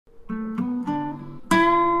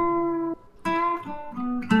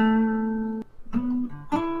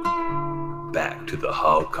the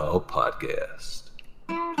Hog Call Podcast.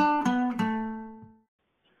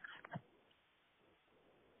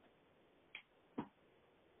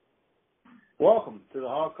 Welcome to the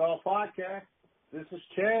Hog Call Podcast. This is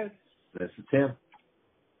Chad. This is Tim.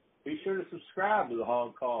 Be sure to subscribe to the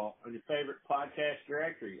Hog Call on your favorite podcast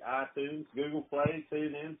directory, iTunes, Google Play,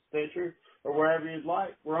 TuneIn, Stitcher, or wherever you'd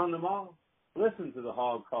like. We're on them all. Listen to the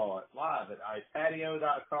Hog Call live at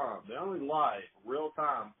iPatio.com. The only live,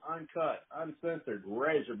 real-time, uncut, uncensored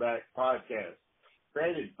Razorback podcast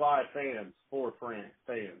created by fans for fans.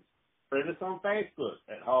 Friend us on Facebook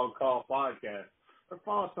at Hog Call Podcast or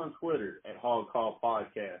follow us on Twitter at Hog Call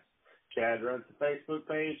Podcast. Chad runs the Facebook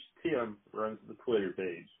page. Tim runs the Twitter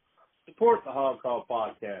page. Support the Hog Call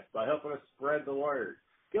Podcast by helping us spread the word.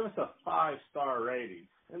 Give us a 5-star rating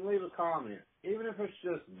and leave a comment, even if it's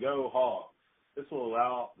just Go Hogs. This will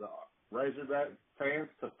allow the Razorback fans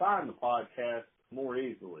to find the podcast more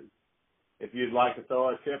easily. If you'd like to throw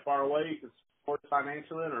a tip our way, you can support us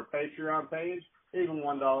financially on our Patreon page. Even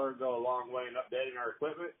 $1 go a long way in updating our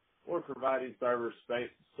equipment or providing server space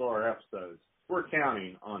to store our episodes. We're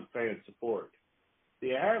counting on fan support. Do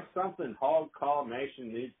you have something Hog Call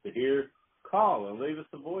Nation needs to hear? Call and leave us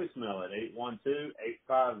a voicemail at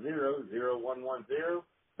 812-850-0110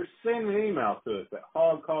 or send an email to us at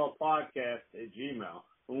hogcallpodcast@gmail.com,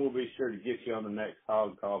 and we'll be sure to get you on the next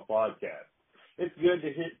Hog Call Podcast. It's good to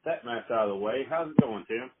hit that mess out of the way. How's it going,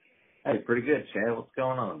 Tim? Hey, pretty good, Chad. What's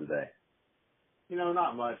going on today? You know,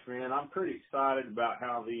 not much, man. I'm pretty excited about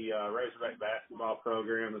how the Razorback basketball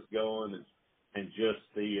program is going and just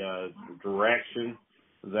the direction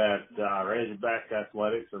that Razorback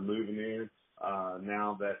athletics are moving in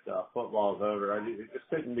now that football is over. I just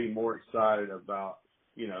couldn't be more excited about,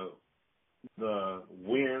 you know, the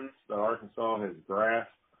wins that Arkansas has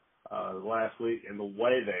grasped last week and the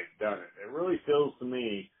way they've done it. It really feels to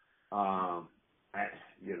me, slap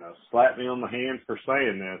me on the hand for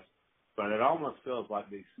saying this, but it almost feels like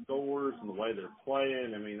these scores and the way they're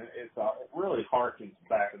playing. I mean, it really harkens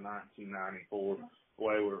back to 1994, the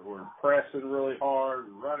way we're pressing really hard,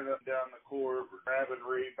 running up and down the court, we're grabbing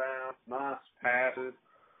rebounds, nice passes,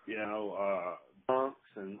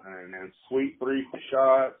 dunks and sweet three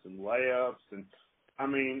shots and layups. And, I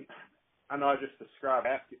mean, I know I just described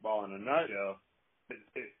basketball in a nutshell.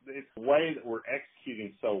 It's the way that we're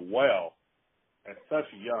executing so well as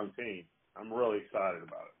such a young team. I'm really excited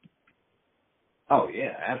about it. Oh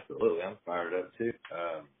yeah, absolutely. I'm fired up too.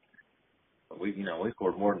 We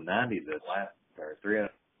scored more than 90 three out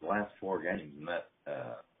of the last 4 games, and that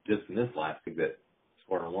just in this last week that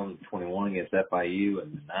scored 121 against FIU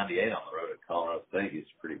and 98 on the road at Colorado State.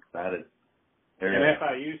 He's pretty excited. And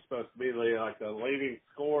FIU's supposed to be the leading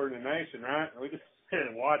scorer in the nation, right? We just sit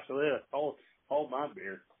and watch this. Hold my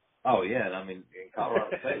beer. Oh yeah, and I mean,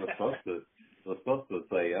 Colorado State was supposed to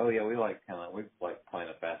say, oh yeah, we like playing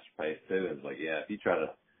a faster pace too. And it's like, yeah, if you try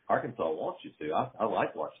to, Arkansas wants you to. I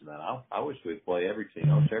like watching that. I wish we'd play every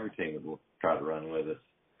team. I wish every team would try to run with us,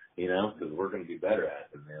 because we're going to be better at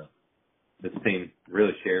it now. This team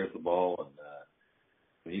really shares the ball, and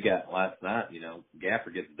when you got last night,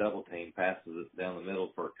 Gafford gets a double team, passes it down the middle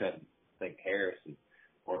for a cut, I think Harris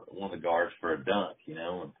or one of the guards for a dunk,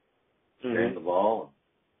 and sharing the ball. And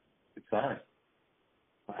it's exciting.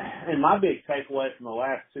 And my big takeaway from the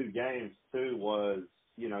last 2 games, too, was,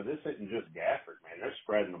 this isn't just Gafford, man. They're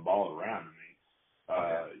spreading the ball around.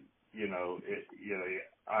 I mean,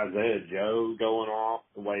 Isaiah Joe going off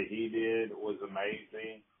the way he did was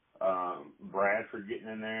amazing. Bradford getting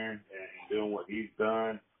in there and doing what he's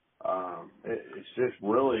done. It's just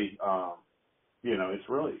really, it's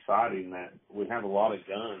really exciting that we have a lot of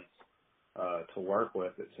guns to work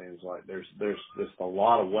with, it seems like. There's just a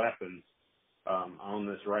lot of weapons on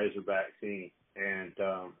this Razorback team, and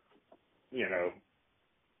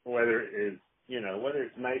whether it's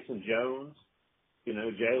Mason Jones,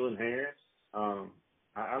 Jalen Harris. I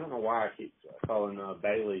don't know why I keep calling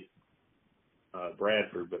Bailey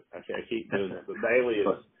Bradford, but I keep doing it. But Bailey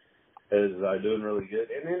is doing really good,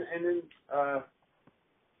 and then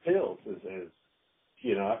Hills is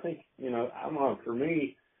I think I don't know, for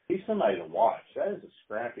me, he's somebody to watch. That is a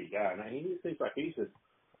scrappy guy. Now he seems like he's just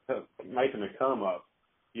making a come up,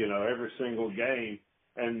 every single game.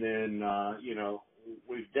 And then,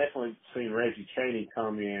 we've definitely seen Reggie Chaney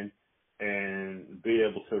come in and be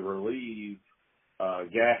able to relieve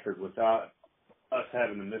Gafford without us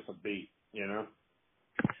having to miss a beat,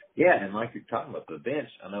 Yeah, and like you're talking about the bench,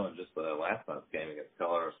 I know in just the last night's game against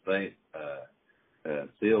Colorado State,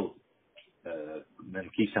 Seals, then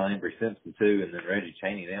Keyshawn Embry-Simpson too, and then Reggie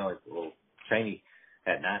Chaney now. Cheney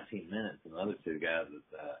had 19 minutes, and the other 2 guys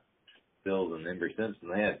Stills and Embry Simpson,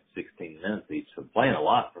 they had 16 minutes each, so playing a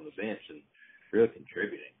lot from the bench and really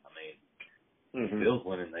contributing. I mean, Stills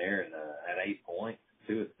went in there and had 8 points,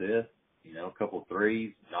 2 assists, you know, a couple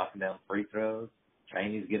threes, knocking down free throws.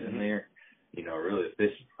 Cheney's getting in there, you know, really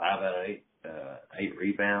efficient, 5 out of 8, 8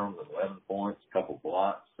 rebounds, 11 points, a couple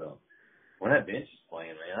blocks. So when that bench is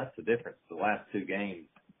playing, man, that's the difference. The last 2 games,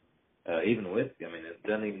 even with, I mean, it's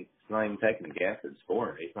not even taking the Gafford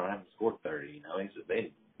scoring. He's not having to score 30, you know. He's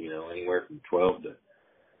been, you know, anywhere from 12 to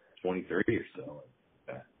 23 or so,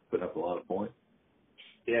 putting up a lot of points.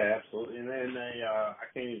 Yeah, absolutely. And then I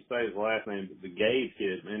can't even say his last name, but the Gabe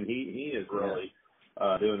kid, man, he is really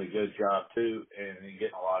doing a good job too, and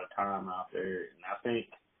getting a lot of time out there. And I think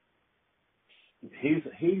he's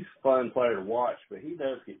a fun player to watch, but he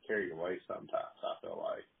does get carried away sometimes. I feel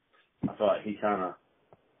like he kind of,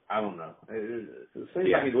 I don't know. It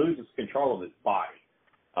seems like he loses control of his body.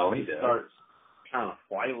 Oh, he does. Starts kind of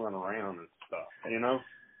flailing around and stuff, you know?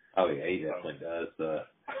 Oh, yeah, he definitely does.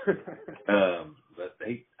 But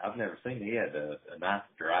I've never seen, he had a nice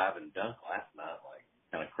drive and dunk last night, like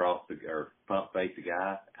kind of or pump fake the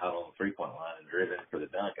guy out on the 3-point line and driven for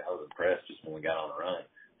the dunk. I was impressed just when we got on the run.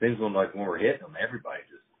 Seems like when we're hitting them, everybody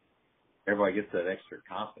gets that extra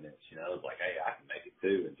confidence, you know? It's like, hey, I can make it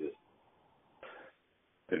too, and just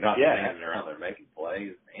they're not standing around, they're making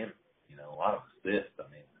plays and, you know, a lot of assists. I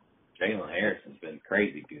mean, Jalen Harrison's been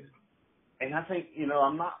crazy good. And I think, you know,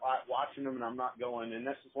 I'm not like watching them and I'm not going, and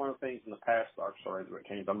this is one of the things in the past Dark Stories that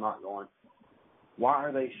came, I'm not going, why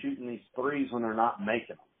are they shooting these threes when they're not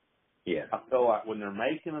making them? Yeah. I feel like when they're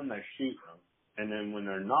making them, they're shooting them. And then when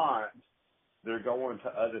they're not, they're going to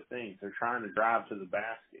other things. They're trying to drive to the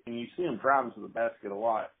basket. And you see them driving to the basket a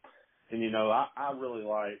lot. And, you know, I really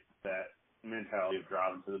like that mentality of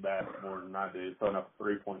driving to the basket more than I do, throwing up a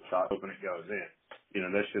 3-point shot, hoping it goes in. You know,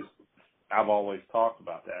 that's just, I've always talked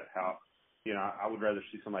about that, how, you know, I would rather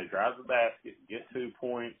see somebody drive the basket, get 2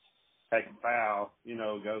 points, take a foul, you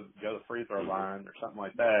know, go the free throw line or something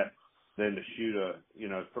like that, than to shoot a, you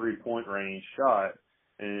know, 3-point range shot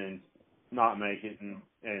and not make it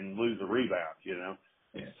and lose a rebound, you know.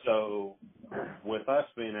 Yeah. So with us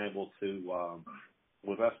being able to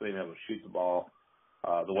shoot the ball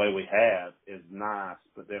the way we have is nice,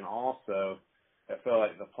 but then also I feel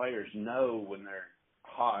like the players know when they're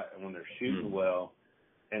hot and when they're shooting well,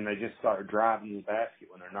 and they just start driving the basket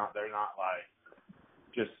when they're not like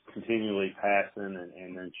just continually passing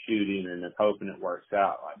and then shooting and then hoping it works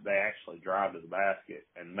out. Like they actually drive to the basket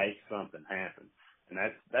and make something happen. And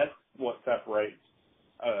that's what separates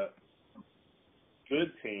a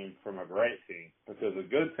good team from a great team, because a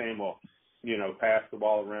good team will, you know, pass the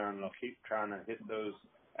ball around and they'll keep trying to hit those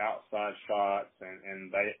outside shots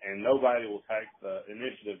and nobody will take the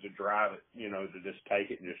initiative to drive it, you know, to just take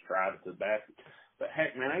it and just drive it to the basket. But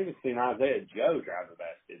heck, man, I even seen Isaiah Joe drive the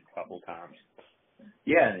basket a couple times.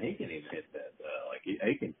 Yeah, and he can even hit that. Like he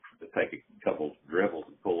can take a couple dribbles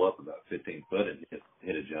and pull up about 15 foot and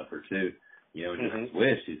hit a jumper too. You know, and just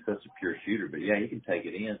swish. He's such a pure shooter. But yeah, he can take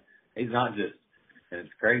it in. He's not just, and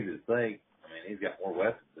it's crazy to say, I mean, he's got more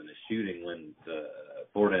weapons than his shooting. When the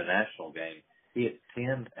Florida National game, he hit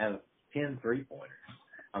 10 out of 10 3-pointers.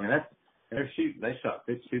 I mean, they shot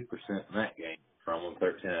 52% in that game from them,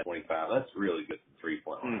 13 out of 25. That's really good from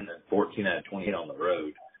 3-point line. And 14 out of 28 on the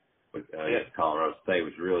road with Colorado State,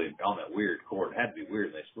 was really on that weird court. It had to be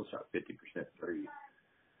weird. They still shot 50% threes.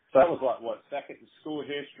 So that was what, second in school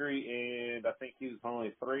history, and I think he was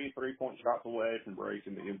only 3-point shots away from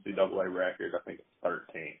breaking the NCAA record. I think it's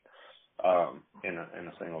 13 in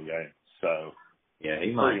a single game. So yeah,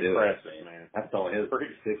 he might do it, man. That's only his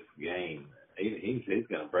 6th game. He's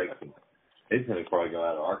going to break some. He's going to probably go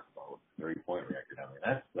out of Arkansas with a 3-point record. I mean,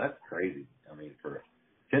 that's crazy. I mean, for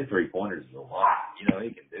 10 3-pointers is a lot. You know,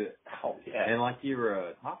 he can do it. Oh, yeah. And like you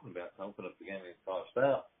were talking about, to open up the game against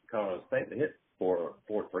Colorado State, they hit four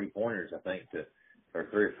 3-pointers, I think, or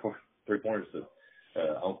 3 or 4 3-pointers to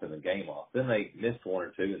open the game off. Then they missed 1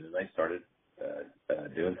 or 2, and then they started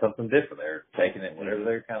doing something different. They're taking it, whatever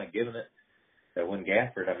they're kind of giving it. When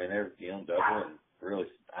Gafford, I mean, they're, you know, doubling, really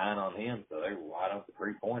eyeing on him, so they were wide open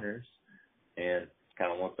 3-pointers, and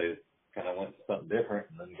kind of went to something different,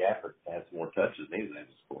 and then Gafford had some more touches and he was able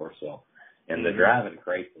to score. So, and the driving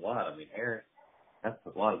creates a lot. I mean, Harris, that's a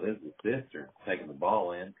lot of his assists are taking the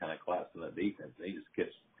ball in, kind of collapsing that defense, and he just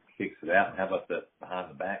kicks it out. And how about that behind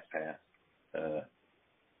the back pass for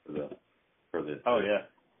the Oh yeah.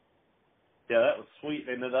 Yeah, that was sweet.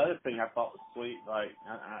 And the other thing I thought was sweet, like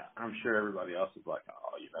I'm sure everybody else is like,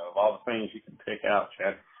 oh, you know, of all the things you can pick out,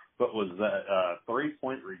 Chad, but was that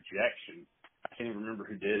 3-point rejection. I can't even remember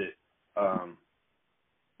who did it.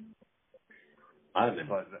 I've been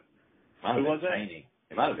Might Who have was been that? Chaney.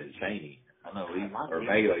 It might have been Chaney. I know he Might or be.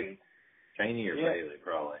 Bailey. Chaney or Yeah. Bailey,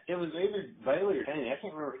 probably. It was either Bailey or Chaney. I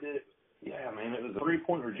can't remember who did it. Yeah, man, it was a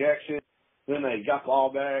 3-point rejection. Then they got the ball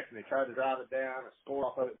back and they tried to drive it down and score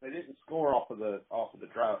off of it. They didn't score off of the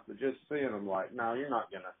drive, but just seeing them like, no, you're not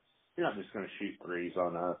just gonna shoot threes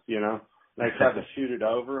on us, you know. And they tried to shoot it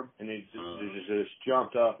over him, and he just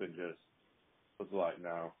jumped up and just was like,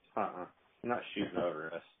 no, you're not shooting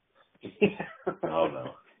over us. Oh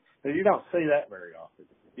no. You don't see that very often,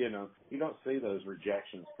 you know. You don't see those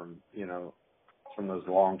rejections from those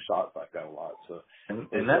long shots like that a lot. So And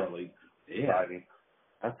it's that's really I exciting.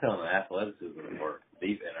 was telling the athleticism or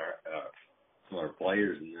deep in our some of our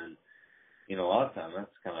players, and then a lot of times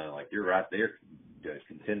that's kind of like you're right there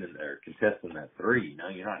contending or contesting that three. You know,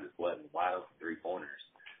 you're not just letting wide open 3-pointers.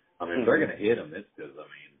 I mean, if they're going to hit them, it's because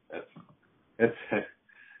that's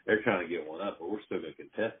they're trying to get one up, but we're still going to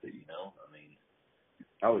contest it. You know, I mean.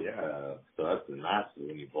 Oh yeah. So that's the nice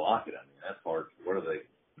when you block it. I mean, that's hard. What are they?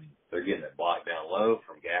 I mean, they're getting it blocked down low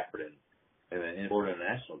from Gafford and in the Florida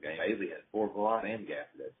International game. Bailey had 4 blocks and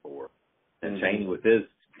Gafford had 4. And Chaney with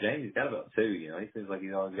Chaney's got about 2. You know, he seems like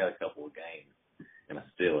he's always got a couple of games and a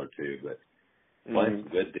steal or 2, but playing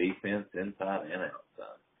some good defense inside and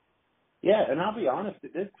outside. Yeah, and I'll be honest,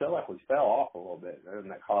 it did feel like we fell off a little bit in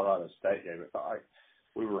that Colorado State game. It felt like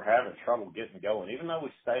we were having trouble getting going, even though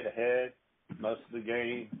we stayed ahead most of the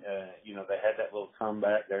game. They had that little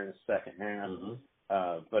comeback there in the second half.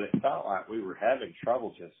 But it felt like we were having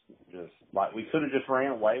trouble just like we could have just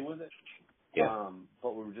ran away with it. Yeah.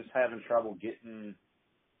 But we were just having trouble getting,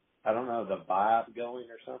 I don't know, the vibe going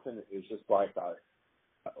or something. It was just like,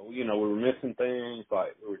 we were missing things.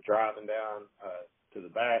 Like we were driving down to the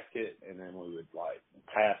basket, and then we would like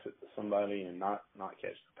pass it to somebody and not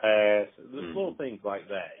catch the pass. Just little things like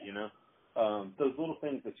that, you know. Those little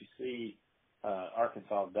things that you see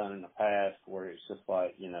Arkansas have done in the past, where it's just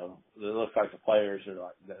like, it looks like the players are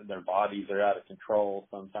like their bodies are out of control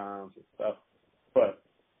sometimes and stuff. But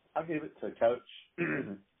I'll give it to Coach.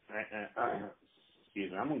 Excuse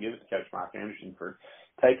me. I'm gonna give it to Coach Mike Anderson for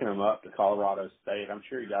taking them up to Colorado State. I'm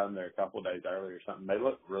sure he got them there a couple of days earlier or something. They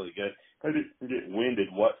looked really good. They didn't get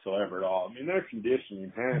winded whatsoever at all. I mean, their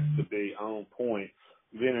conditioning has to be on point.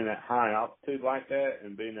 Being in that high altitude like that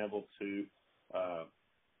and being able to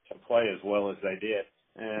play as well as they did.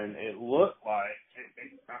 And it looked like,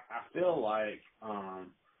 I feel like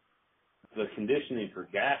the conditioning for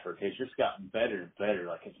Gafford has just gotten better and better.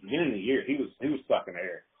 Like at the beginning of the year, he was sucking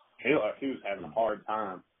air. He was having a hard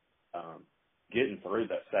time getting through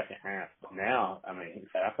that second half. But now, I mean,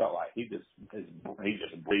 I felt like he just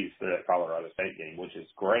breezed through that Colorado State game, which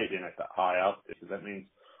is great. And at the high altitude, because that means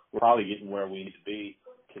we're probably getting where we need to be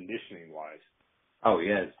conditioning wise. Oh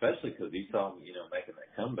yeah, especially because you saw him, making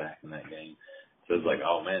that comeback in that game. So it's like,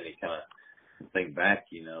 oh man, you kind of think back,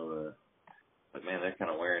 like man, they're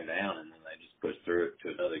kind of wearing down, and then they just push through it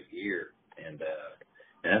to another gear. And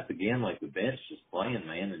that's again like the bench just playing,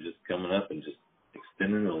 man, and just coming up and just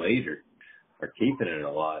extending the lead or keeping it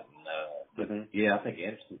a lot. And yeah, I think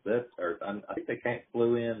Anderson I think they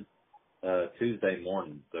flew in Tuesday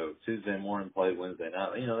morning. So Tuesday morning played Wednesday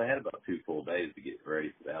night. They had about 2 full days to get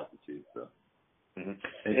ready for the altitude. So. I don't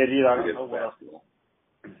know what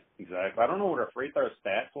exactly. I don't know what our free throw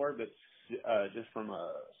stats were, but just from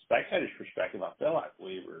a spectator's perspective, I feel like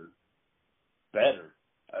we were better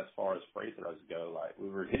as far as free throws go. Like we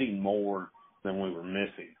were hitting more than we were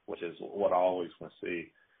missing, which is what I always want to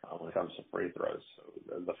see when it comes to free throws. So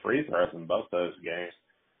the free throws in both those games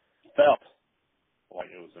felt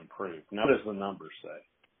like it was improved. What does the numbers say?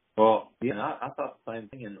 Well, I thought the same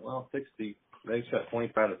thing. And 60. They shot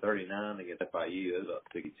 25 to 39 against FIU. That was about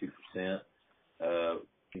 62%.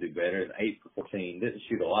 Can do better. 8 for 14. Didn't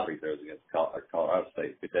shoot a lot of free throws against Colorado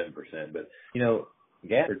State, 57%. But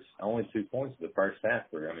Gafford's only 2 points in the first half.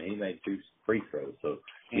 I mean, he made 2 free throws, so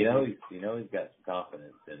he's got some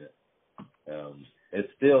confidence in it.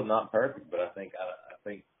 It's still not perfect, but I think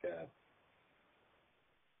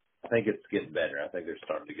it's getting better. I think they're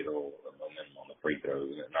starting to get a little momentum on the free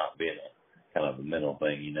throws and it not being a kind of a mental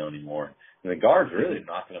thing, anymore. And the guards are really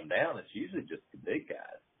knocking them down. It's usually just the big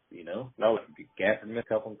guys, No, Gafford missed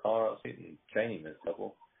a couple in Colorado State and Chaney missed a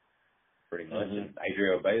couple, pretty much. And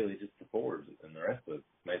Adriel Bailey just the forwards, and the rest of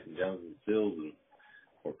Mason Jones and Sills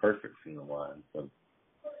were perfect from the line.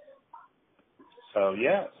 So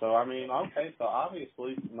yeah, I mean, okay, so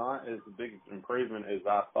obviously not as big improvement as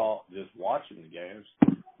I thought just watching the games.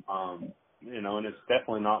 And it's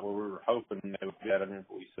definitely not where we were hoping they would get. I mean,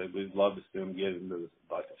 we said we'd love to see them get into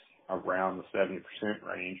around the 70%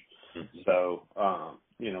 range. So,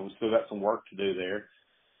 we still got some work to do there.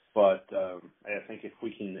 But I think if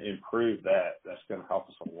we can improve that, that's going to help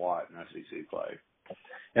us a lot in SEC play.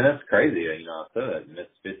 And that's crazy. You know, I said that he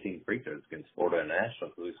missed 15 free throws against Florida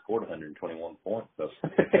International, so he scored 121 points. So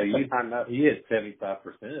I know. he hit 75%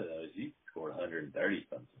 of those. You scored 130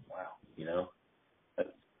 something. Wow. You know, that's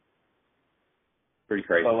pretty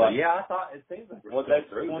crazy. Well, yeah, I thought it seems like we're that's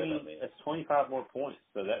through 20. it. I mean, That's 25 more points,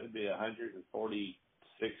 so that would be 146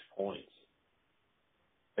 points.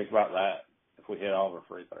 Think about that if we hit all of our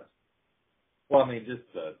free throws. well, I mean, just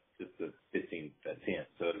the 15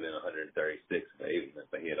 attempts, so it would have been 136 even if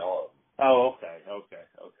they hit all of them. Oh, okay.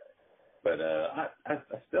 But I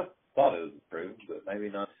still thought it was improved, but maybe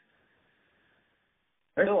not.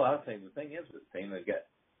 There's a lot of things. The thing is with this team, they've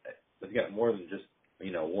got more than just,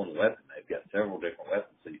 you know, one weapon. They've got several different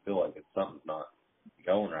weapons, so you feel like if something's not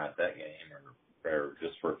going right that game or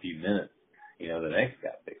just for a few minutes, you know, the next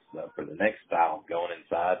guy picks it up, or the next style going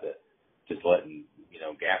inside to just letting, you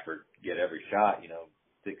know, Gafford get every shot, you know,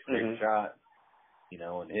 6 straight shots, you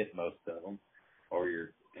know, and hit most of them, or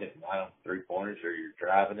you're hitting right on 3-pointers, or you're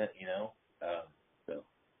driving it, you know. So.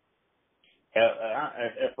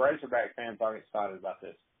 If Razorback fans aren't excited about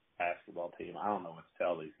this basketball team, I don't know what to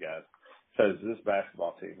tell these guys. Because this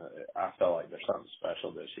basketball team, I feel like there's something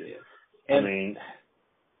special this year. Yeah. I mean,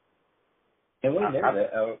 and we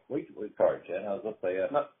never. Sorry, Chad. I was going to say.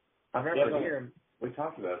 I remember yeah, hearing we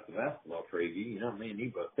talked about the basketball preview. You know, me and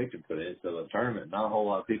you both picked to put it into the tournament. Not a whole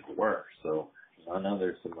lot of people were. So I know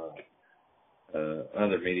there's some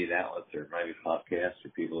other media outlets or maybe podcasts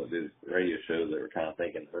or people that do radio shows that were kind of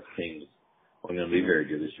thinking this team's going to be very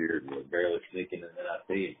good this year. We're barely sneaking in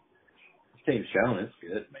NIT. This team's shown it's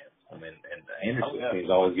good, man. I mean, and the Anderson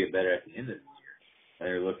teams always get better at the end of the year.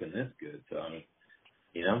 They're looking this good. So, I mean,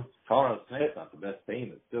 you know, Colorado State's not the best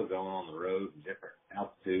team. It's still going on the road and different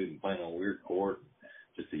altitude and playing on a weird court.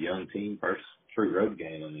 Just a young team, first true road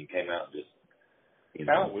game. I mean, came out and just, you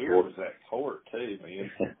know. How weird was that court, too,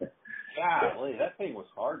 man? Golly, that thing was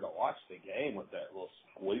hard to watch the game with that little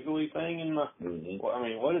squiggly thing in the, I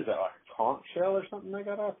mean, what is that, like a conch shell or something they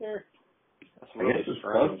got out there? That's really I guess it's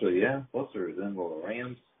strange. supposed to resemble the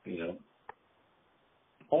Rams, you know.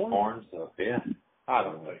 Horns? So, yeah. I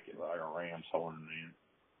don't think it's like a ram's horn, man.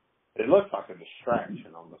 It looks like a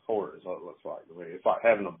distraction on the court is what it looks like to me. It's like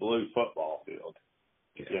having a blue football field,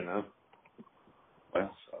 you know?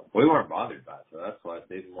 Well, we weren't bothered by it, so that's why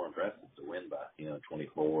it's even more impressive to win by, you know,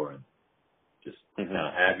 24 and just kind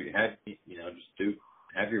of have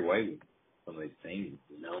your way with some of these teams,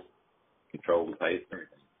 you know, control the pace and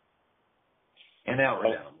everything. And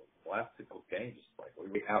out-rebound. The last couple games, like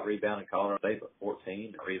we out-rebounded Colorado State by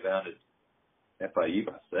 14 and rebounded FIU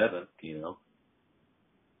by 7, you know.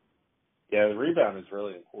 Yeah, the rebound is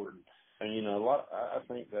really important. And, you know, I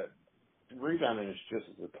think that rebounding is just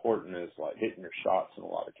as important as, like, hitting your shots in a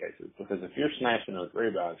lot of cases. Because if you're snatching those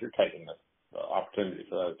rebounds, you're taking the opportunity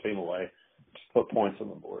for the other team away to put points on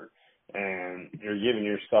the board. And you're giving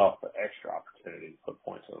yourself an extra opportunity to put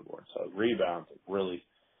points on the board. So rebounds are really,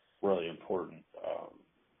 really important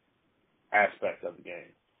aspect of the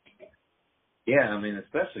game. Yeah, I mean,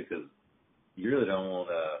 especially because you really don't want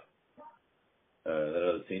that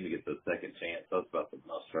other team to get the second chance. That's about the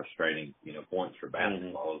most frustrating, you know, points for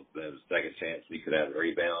basketball. The second chance you could have a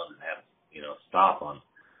rebound and have, you know, stop on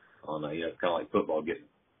you know, kind of like football getting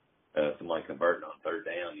somebody converting on third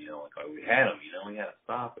down. You know, like we had them, you know, we had to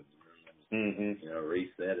stop it, you know,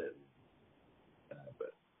 reset it.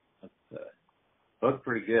 But that's looked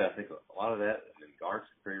pretty good. I think a lot of that. I mean, Gart's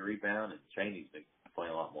pretty rebound, and Chaney's been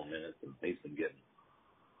playing a lot more minutes, and he's been getting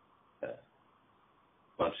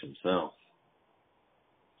bunch himself.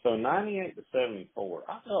 So 98-74.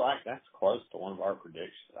 I feel like that's close to one of our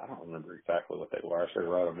predictions. I don't remember exactly what they were. I should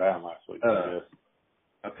have wrote them down last week.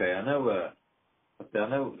 Okay, I know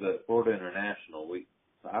the Florida International.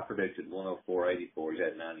 I predicted 104-84. You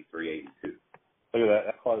had 93-82. Look at that.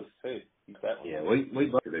 That's close too. That one. Yeah, we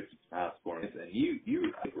both predicted high scoring, and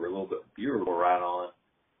you were a little bit. You were right on.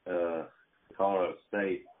 Colorado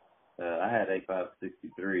State. I had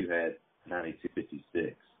 85-63. You had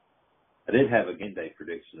 92-56. I did have a game day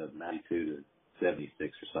prediction of 92-76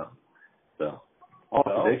 or something. So all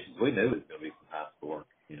predictions we knew it was going to be some high scoring,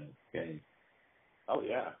 you know, game. Oh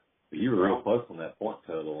yeah. But you were real close on that point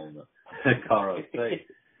total on the Colorado State.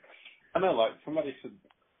 I know, like somebody should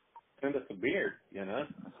send us a beard, you know,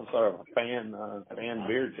 some sort of a fan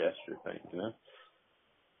beard gesture thing, you know.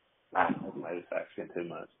 Maybe it's asking too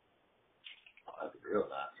much. Oh, that'd be real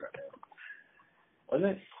nice right now.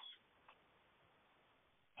 Wouldn't it?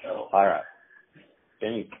 Oh, all right. If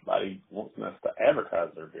anybody wants us to advertise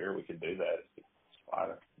their beer, we could do that. Slide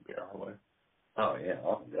a beer our way. Oh yeah,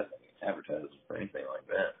 I'll definitely advertise for anything like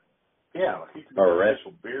that. Yeah, like it could be Or the red.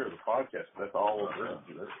 official beer of the podcast. That's all we're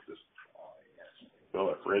drinking. That's just fill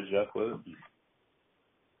that fridge up with it.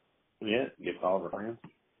 Yeah, give it all of our friends.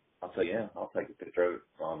 I'll say, yeah, I'll take a picture of it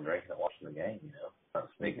while I'm drinking and watching the game, you know. I'm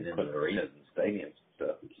sneaking into the arenas and stadiums and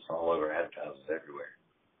stuff. It's just all over advertisements everywhere.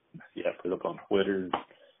 Yeah, put up on Twitter,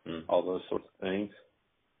 all those sorts of things.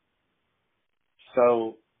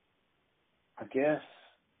 So, I guess,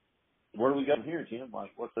 where do we go from here, Jim?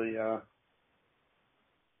 Like, what's the,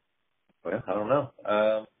 Well, I don't know.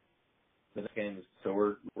 This game is, so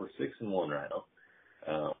we're 6-1 right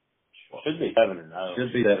now. should be 7-0.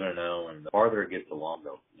 Should be 7-0, and the farther it gets along,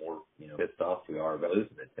 the more, you know, pissed off we are about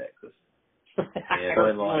losing to Texas.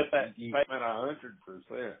 And like, that statement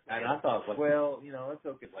 100%. And I thought, like, well, you know, it's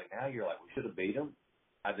okay. Like, now you're like, we should have beat them.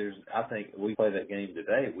 I think we play that game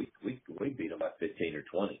today, we beat them by 15 or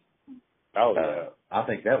 20. Oh, yeah. I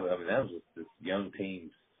think that was just this young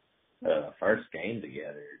team's first game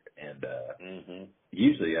together. And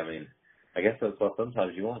usually, I mean, I guess that's why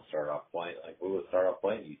sometimes you want to start off playing. Like, we would start off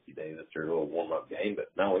playing UC Davis or a little warm-up game, but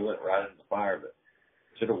no, we went right into the fire, but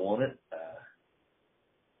should have won it.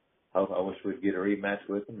 I wish we'd get a rematch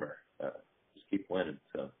with them or just keep winning.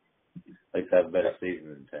 So at least have a better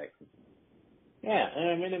season than Texas. Yeah, and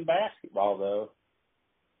I mean, in basketball, though,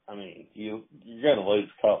 I mean, you're going to lose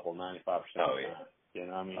a couple 95% of the time. You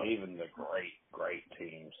know, I mean, even the great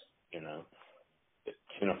teams, you know,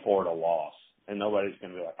 can afford a loss. And nobody's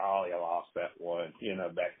going to be like, oh, you lost that one, you know,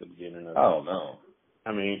 back to the beginning of the Oh, no.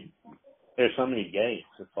 I mean, there's so many games.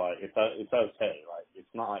 It's like, it's okay. Like,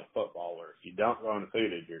 it's not like football where if you don't go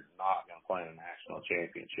undefeated, you're not going to play in a national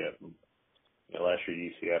championship. Unless you're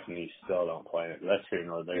UCF and you still don't play it. That's here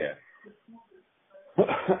nor there. Yeah.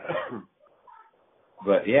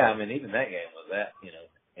 But, yeah, I mean, even that game was at, you know,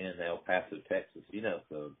 in El Paso, Texas. You know,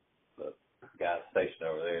 the guys stationed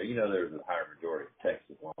over there, you know, there's a higher majority of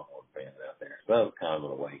Texas Longhorn fans out there. So that was kind of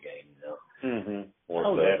an away game, you know. More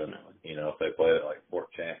so definitely. than, you know, if they played it like Fort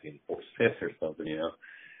Chaffee, Fort Smith or something, you know.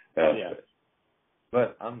 Yeah.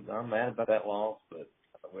 But I'm mad about that loss, but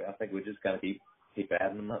I think we just got to keep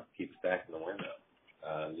adding them up, keep stacking the win up.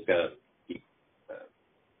 Just got to keep.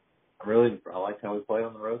 I liked how we played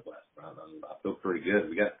on the road last night. I feel pretty good.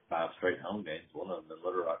 We got 5 straight home games, one of them in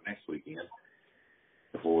Little Rock next weekend,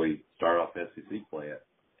 before we start off SEC play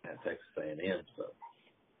at Texas A&M. So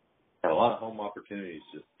got a lot of home opportunities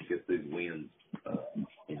just to get these wins,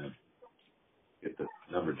 you know, get the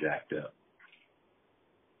number jacked up.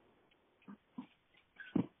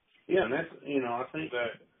 Yeah, and that's, you know, I think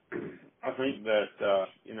that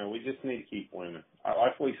you know, we just need to keep winning.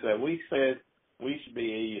 Like we said we should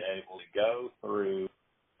be able to go through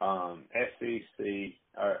SEC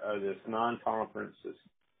or this non-conference,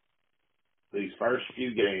 these first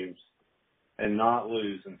few games, and not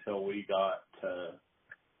lose until we got to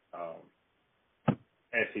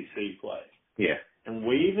SEC play. Yeah. And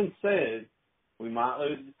we even said we might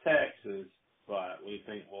lose to Texas, but we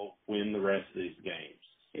think we'll win the rest of these games.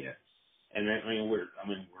 Yeah. And we're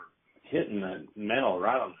hitting the nail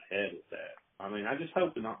right on the head with that. I mean, I just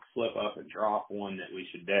hope to not slip up and drop one that we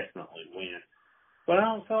should definitely win. But I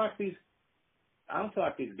don't feel like these guys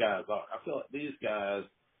are. I feel like these guys,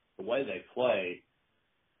 the way they play,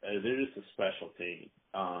 they're just a special team.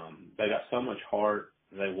 They got so much heart.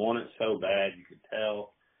 They want it so bad. You can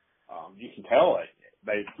tell.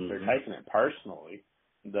 They're taking it personally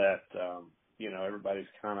that you know, everybody's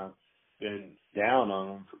kind of been down on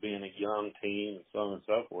them for being a young team and so on and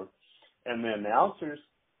so forth. And the announcers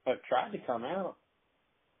have tried to come out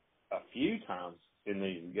a few times in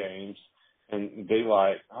these games and be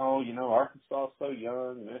like, oh, you know, Arkansas is so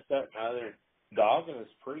young, this, that, and other, dogging us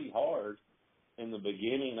pretty hard in the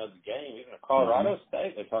beginning of the game. Even at Colorado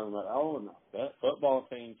State, they're talking about, oh, no, that football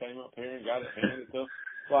team came up here and got it handed to them.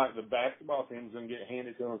 Like the basketball team's going to get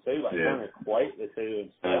handed to them too. Like, trying to equate the two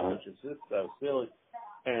and stuff, which is just so silly.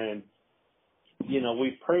 And, you know,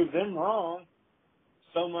 we proved them wrong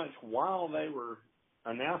so much while they were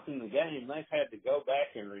announcing the game. They've had to go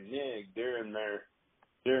back and renege during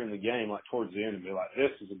the game, like towards the end, and be like,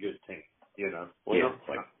 this is a good team. You know,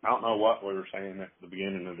 I don't know what we were saying at the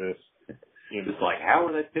beginning of this. You know. Just like, how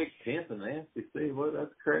were they picked 10th in the SEC? Well,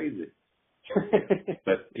 that's crazy.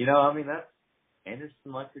 But, you know, I mean, that's Anderson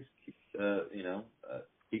Electric,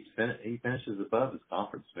 he finishes above his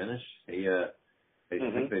conference finish. They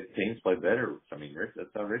think the teams play better. I mean, that's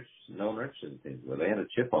how Richardson teams were. They had a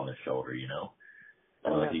chip on their shoulder, you know.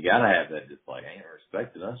 You got to have that, just like, ain't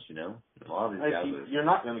respecting us, you know. A lot of these guys you're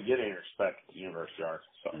not going to get any respect at the University of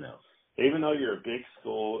Arkansas. No. Even though you're a big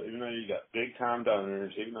school, even though you got big-time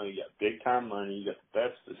donors, even though you got big-time money, you got the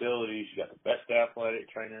best facilities, you got the best athletic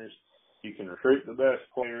trainers, you can recruit the best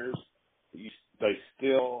players, they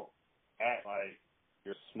still act like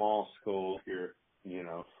you're a small school, you're,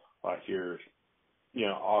 like you're,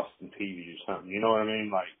 Austin Peay or something, you know what I mean?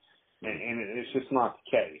 Like, and it's just not the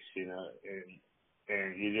case,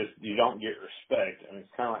 and you don't get respect. I mean,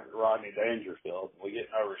 it's kind of like Rodney Dangerfield. We get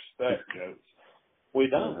no respect jokes. We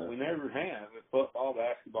don't. We never have with football,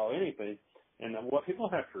 basketball, anything. And what people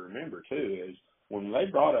have to remember too is when they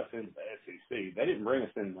brought us into the SEC, they didn't bring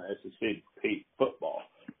us into the SEC to compete football.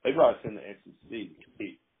 They brought us into the SEC to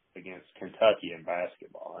compete against Kentucky in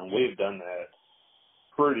basketball, and we've done that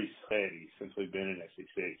pretty steady since we've been in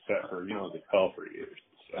SEC, except for the Pelfrey years.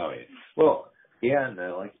 So. Oh yeah. Well, yeah, and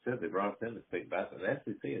like you said, they brought us in to compete basketball. The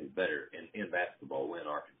SEC is better in basketball when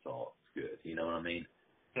Arkansas is good. You know what I mean?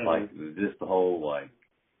 Mm-hmm. Like just the whole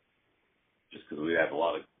just because we have a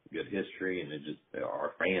lot of good history, and it just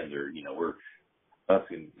our fans are we're us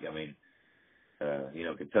and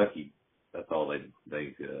Kentucky. That's all they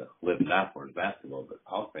live and die for is basketball. But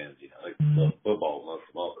Hawk fans, they love football most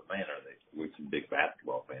of all. But man, we're some big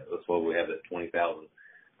basketball fans. That's why we have that 20,000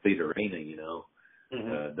 seat arena.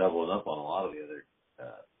 Doubling up on a lot of the other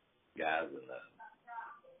guys, and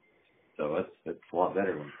so it's a lot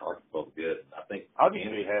better when Arkansas is good. And I think I'll just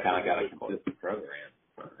be happy kind of got a consistent program.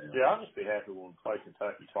 Yeah, I'll just be happy when we play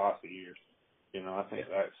Kentucky twice a year. I think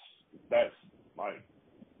that's like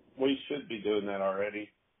we should be doing that already,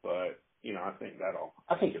 but I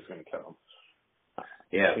think it's going to come.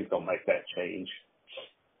 Yeah, I think they'll make that change.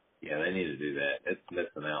 Yeah, they need to do that. It's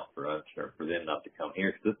missing out for us or for them not to come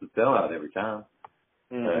here because it's a sellout every time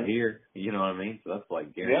here. You know what I mean? So that's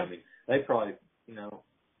like guaranteed. Yeah. I mean, they probably, and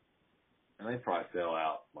they probably sell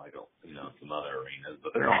out like some other arenas,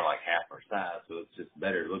 but they're only like half our size, so it's just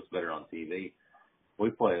better. It looks better on TV. We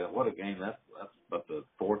play what a game that's about the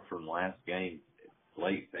fourth from last game.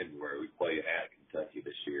 Late February, we play at Kentucky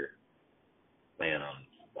this year. Man, on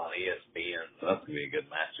ESPN, so that's gonna be a good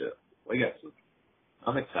matchup.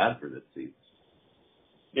 I'm excited for this season.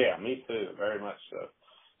 Yeah, me too, very much so.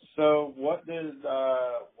 So, what did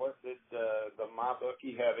the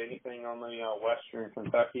MyBookie have anything on the Western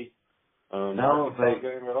Kentucky? No,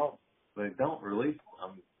 game at all. They don't release.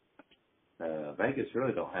 Vegas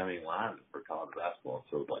really don't have any lines for college basketball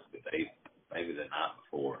until like the day, maybe the night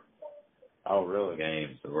before. Oh, really? The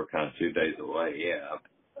game, so we're kind of 2 days away. Yeah,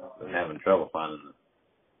 I've been having trouble finding the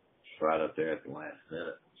right up there at the last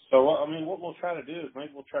minute. So, what we'll try to do is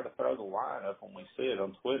maybe we'll try to throw the line up when we see it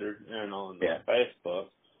on Twitter and on Facebook,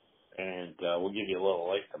 and we'll give you a little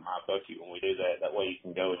link to MyBookie when we do that. That way you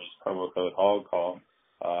can go and use promo code HOGCALL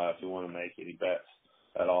if you want to make any bets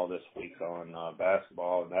at all this week on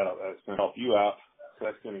basketball, and that's going to help you out. So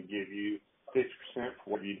that's going to give you 50%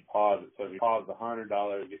 for what you deposit. So if you deposit $100,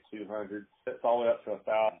 you get $200. That's all the way up to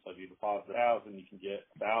 $1,000. So if you deposit $1,000, you can get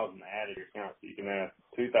 $1,000 added to your account, so you can have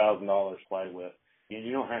 $2,000 to play with. And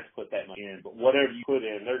you don't have to put that much in, but whatever you put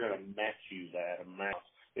in, they're going to match you that amount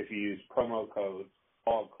if you use promo code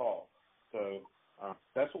HOGCALL. So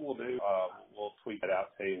that's what we'll do. We'll tweet that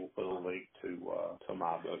out to you. We'll put a link to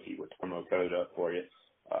MyBookie with the promo code up for you,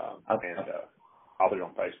 and I'll put it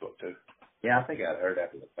on Facebook too. Yeah, I think I heard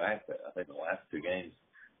after the fact that I think the last 2 games,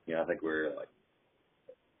 I think we're like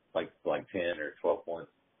 10 or 12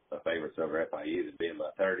 points of favorites over FIU to being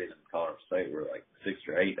by 30, and Colorado State we're like 6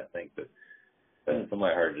 or 8, I think. But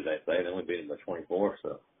somebody heard today say they only beat them by 24,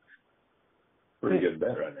 so pretty good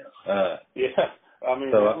bet right now. Yeah,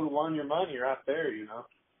 that would won your money right there,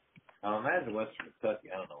 I imagine Western Kentucky.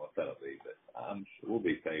 I don't know what that'll be, but I'm sure we'll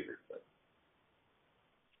be favored, but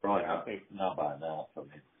probably not by enough.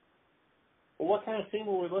 Well, what kind of team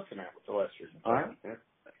were we looking at with the Western Kentucky?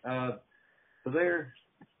 All right. So they're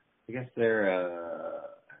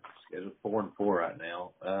scheduled 4-4 right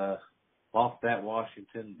now. Lost at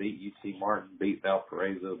Washington, beat UT Martin, beat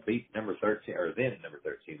Valparaiso, beat then number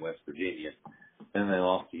 13 West Virginia. Then they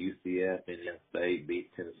lost to UCF, Indiana State, beat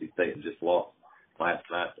Tennessee State, and just lost last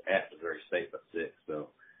night at Missouri State by 6. So,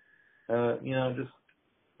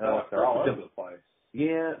 they're all over the place.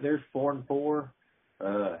 Yeah, they're 4-4.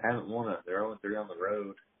 Haven't won they're 0-3 on the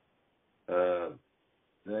road.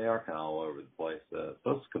 They are kind of all over the place.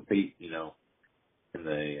 Supposed to compete, in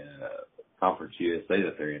the Conference USA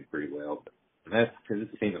that they're in pretty well. And that's because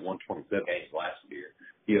it's a team that won 27 games last year.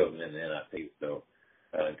 Few of them in the NIT. So,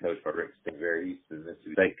 coached by Rick Stingberry, he's the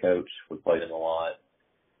Mississippi State coach. We played him a lot.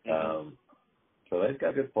 So they've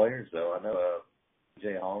got good players, though. I know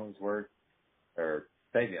Tavion Hollingsworth,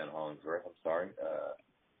 I'm sorry.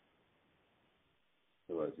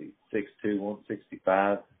 Who was he? 6'2",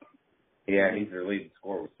 165. Yeah, he's their leading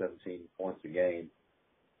scorer with 17 points a game.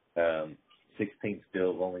 16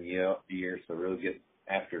 steals only year, so really get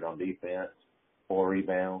after it on defense. 4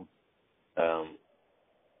 rebounds. 43%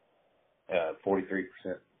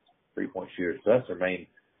 three-point shooters. So that's their main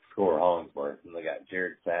scorer, Hollingsworth. And they got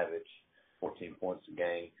Jared Savage, 14 points a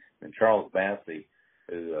game. And Charles Bassey,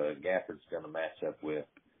 who Gafford's going to match up with.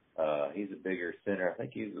 He's a bigger center. I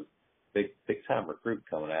think he's a big-time recruit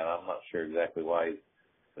coming out. I'm not sure exactly why he's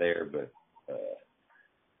there, but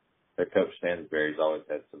their coach Stansberry's always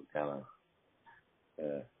had some kind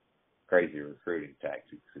of crazy recruiting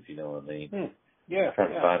tactics, if you know what I mean. Yeah. I'm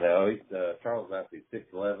trying to find out. He's Charles Bassey,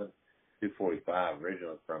 6'11", 245,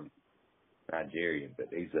 originally from Nigeria, but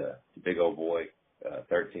he's a big old boy,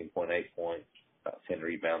 13.8 points, about 10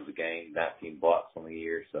 rebounds a game, 19 blocks on the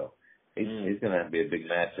year. So he's going to be a big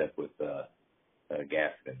matchup with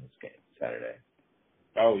Gafford in this game Saturday.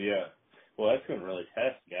 Oh yeah. Well, that's going to really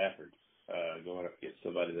test Gafford going up against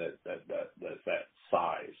somebody that's that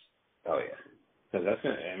size. Oh yeah. Because that's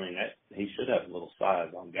going to. I mean, he should have a little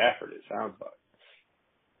size on Gafford. It sounds like.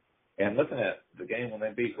 And looking at the game when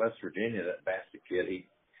they beat West Virginia, that Bassett kid, he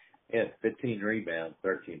had 15 rebounds,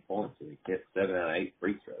 13 points, and he hit 7 out of 8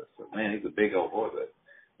 free throws. So, man, he's a big old boy, but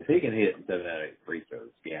if he can hit 7 out of 8 free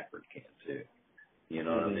throws, Gafford can too. You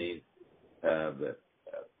know what I mean?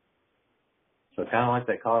 So kind of like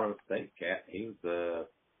that Colorado State cat, he was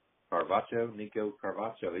Nico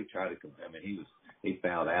Carvacho. He tried to, he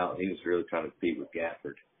fouled out. He was really trying to compete with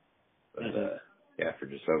Gafford, but Gafford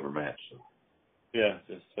just overmatched him. Yeah,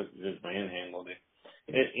 just manhandled him.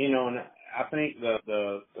 And I think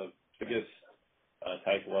the biggest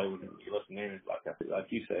takeaway when you listen in is like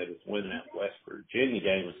you said, is winning that West Virginia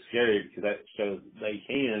game was scary because that shows they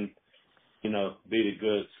can, beat a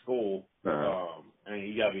good school. And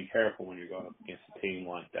you gotta be careful when you're going up against a team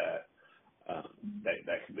like that.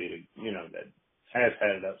 That could be that has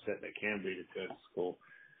had an upset that can beat a good school.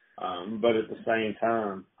 But at the same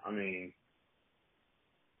time,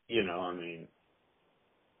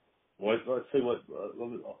 let's see let's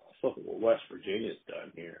look at what West Virginia's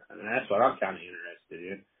done here. I mean, that's what I'm kind of interested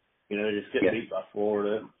in. They just get beat by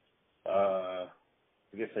Florida. I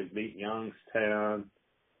guess they beat Youngstown.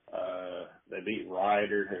 They beat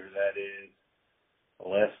Ryder, whoever that is.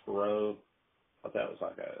 Lespero. I thought that was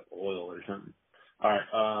like a oil or something. All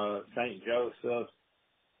right, St. Joseph's.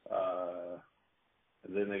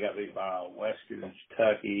 And then they got beat by Western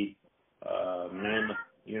Kentucky, Mammoth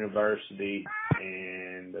University,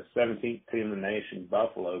 and the 17th team in the nation,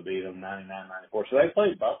 Buffalo, beat them 99-94. So they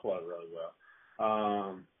played Buffalo really well.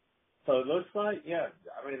 So it looks like, you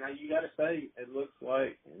got to say, it looks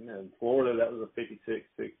like, in Florida, that was a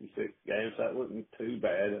 56-66 game, so that wasn't too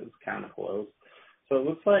bad. It was kind of close. So it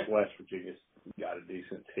looks like West Virginia's got a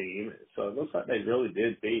decent team. So it looks like they really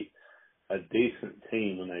did beat a decent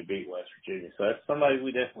team when they beat West Virginia. So that's somebody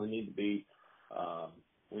we definitely need to be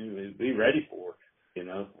ready for,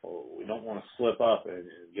 or we don't want to slip up and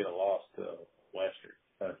get a loss to Western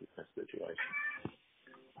Kentucky in this situation.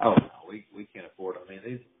 Oh, no, we can't afford it. I mean,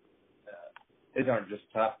 these aren't just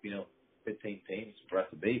top, 15 teams for us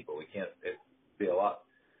to beat, but we can't. It'd be a lot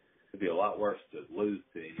worse to lose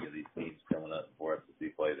to any of these teams coming up for us to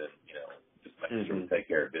see play than, just making sure we take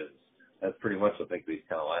care of business. That's pretty much, I think, these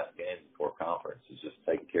kind of last games before conference is just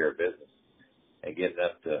taking care of business and getting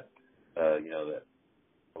up to, that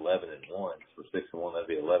 11-1. For 6-1, that'd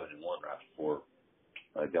be 11-1 right before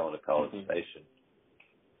going to College Station.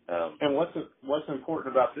 And what's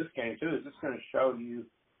important about this game too is it's going to show you,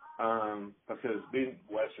 because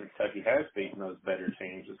Western Kentucky has beaten those better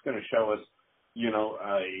teams, it's going to show us,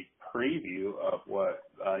 a preview of what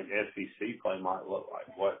SEC play might look like,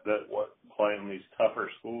 what playing these tougher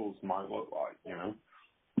schools might look like,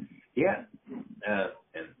 Yeah,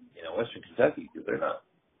 and Western Kentucky,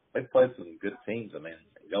 they've played some good teams. I mean,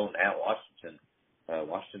 going at Washington,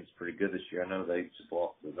 Washington's pretty good this year. I know they just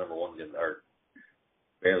lost the number one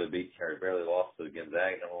barely lost to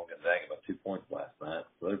Gonzaga. Number one Gonzaga by 2 points last night,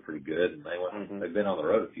 so they're pretty good. And they've been on the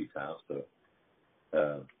road a few times, so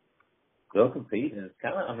they'll compete. And it's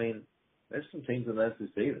kind of, there's some teams in the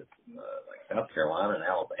SEC that like South Carolina and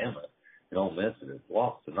Alabama and Ole Miss that have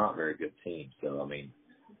lost to not very good teams. So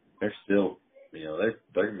they're still, they're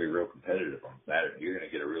going to be real competitive on Saturday. You're going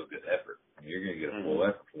to get a real good effort. You're going to get a full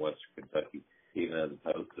effort from Western Kentucky, even as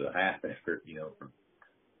opposed to a half effort, from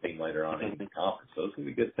team later on in the conference. So it's going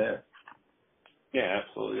to be a good test. Yeah,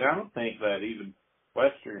 absolutely. I don't think that even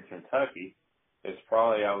Western Kentucky is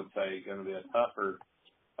probably, I would say, going to be a tougher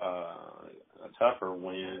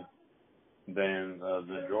win than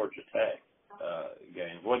the Georgia Tech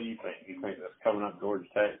game. What do you think? Do you think that's coming up Georgia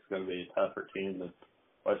Tech is going to be a tougher team than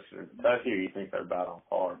Western Kentucky, or do you think they're about on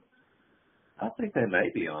par? I think they may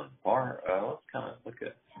be on par. Let's kind of look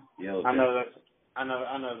at I know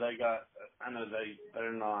they got I know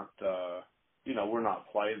they're not, we're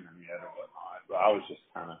not playing them yet or whatnot, but I was just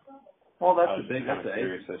kind of, well, I that's was the thing. kind of That's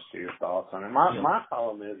curious as to your thoughts on it. My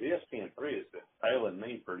problem is ESPN3 has been failing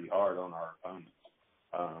me pretty hard on our opponents.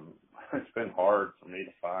 It's been hard for me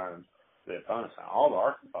to find the opponents. Now, all the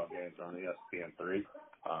Arkansas games are on ESPN3.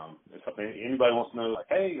 If anybody wants to know, like,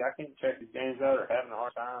 hey, I can't check these games out or having a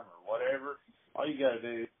hard time or whatever, all you got to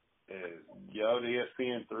do is go to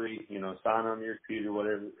ESPN3, sign on your computer,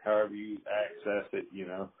 whatever, however you access it,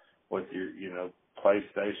 with your,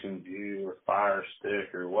 PlayStation View or Fire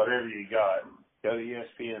Stick or whatever you got. Go to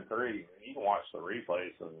ESPN3 and you can watch the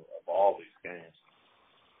replays of all these games.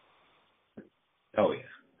 Oh,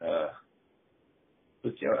 yeah.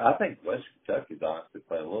 But, I think Western Kentucky's honestly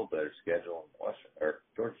playing a little better schedule than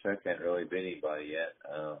Georgia Tech hasn't really beat anybody yet.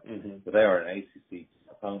 But they are an ACC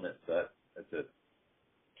opponent, so that's a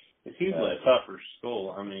it's usually a tougher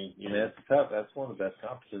school. I mean, it's tough. That's one of the best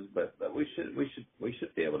conferences, but we should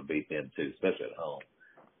be able to beat them too, especially at home.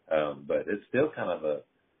 But it's still kind of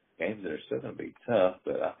games that are still going to be tough.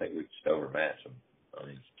 But I think we should overmatch them. I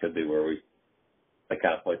mean, it could be where they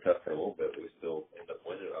kind of play tough for a little bit, but we still end up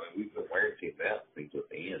winning. I mean, we've been wearing teams out things at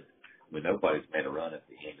the end. I mean, nobody's made a run at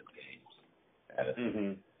the end of the games at us.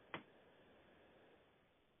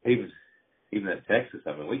 Even at Texas,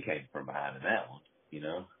 I mean, we came from behind in that one,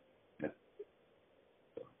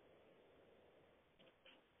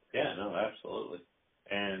 Yeah, no, absolutely.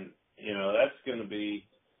 And, that's going to be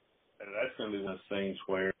one of those things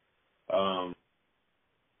where,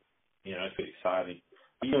 it's exciting.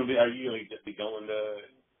 Are you going to be going to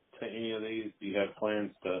any of these? Do you have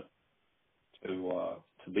plans to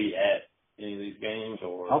be at any of these games?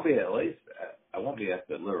 Or I'll be at least. I won't be at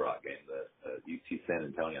the Little Rock game, the UT San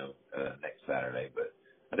Antonio next Saturday, but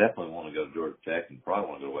I definitely want to go to Georgia Tech and probably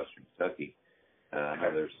want to go to Western Kentucky. I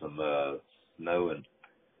know there's some snow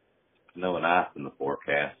and ice in the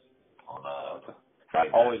forecast on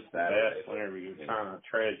Friday. Always the Saturday, best whenever you're trying to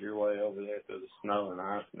tread your way over there through the snow and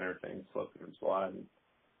ice and everything, slipping and sliding.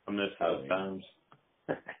 I miss those times.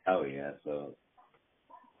 Oh, yeah. So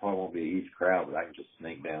probably won't be a huge crowd, but I can just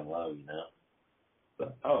sneak down low,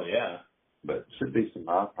 So, oh, yeah. But it should be some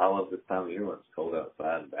nice. I love this time of year when it's cold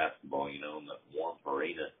outside and basketball, in the warm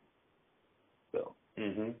arena. So,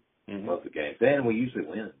 love the games. And we usually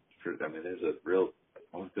win. I mean, there's a real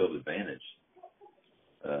home field advantage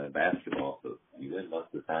in basketball, so you win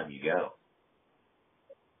most of the time you go.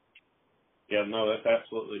 Yeah, no, that's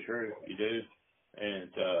absolutely true. You do. And,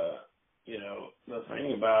 the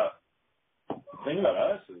thing about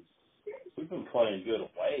us is we've been playing good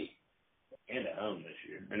away and at home this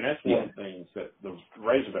year. And that's one of the things that the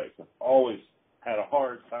Razorbacks have always had a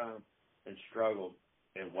hard time and struggled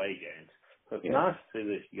in away games. So it's nice to see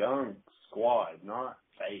this young squad not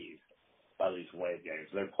phased by these away games.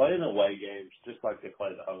 They're playing away games just like they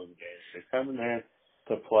play the home games. They're coming there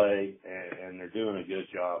to play, and they're doing a good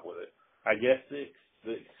job with it. I guess the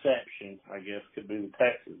exception, could be the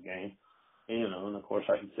Texas game. And of course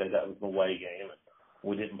I could say that was the away game.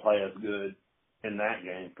 We didn't play as good in that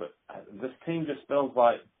game, but this team just feels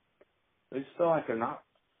like they just feel like they're not.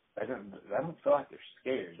 I don't feel like they're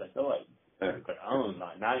scared. They feel like they're owned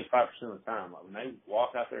like 95% of the time. Like when they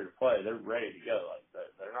walk out there to play, they're ready to go. Like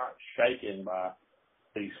they're not shaken by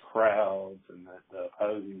these crowds and the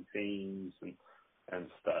opposing teams and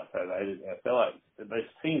stuff. I feel like this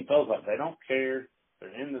team feels like they don't care.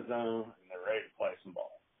 They're in the zone and they're ready to play some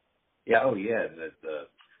ball. Yeah, oh yeah,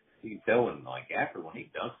 you can tell when after when he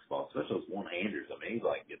dunks the ball, especially those one-handers. I mean,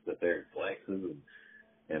 he gets up there and flexes,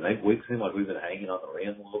 and we seem like we've been hanging on the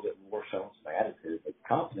rim a little bit more, showing some attitude. But the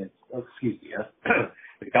confidence,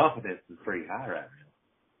 the confidence is pretty high right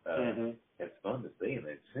now. It's fun to see, and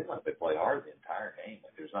it seems like they play hard the entire game.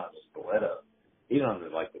 Like there's not just a let up. Even on the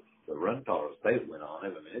run Colorado State went on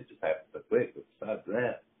it. I mean, it just happened so quick. But besides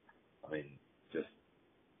that, I mean, just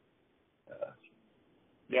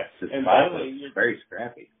and Bailey, very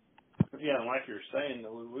scrappy. Yeah, and like you were saying,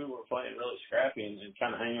 we were playing really scrappy and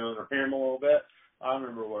kind of hanging on the rim a little bit. I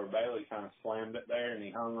remember where Bailey kind of slammed it there, and he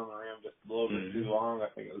hung on the rim just a little bit too long. I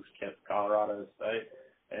think it was kept Colorado State.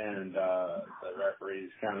 And the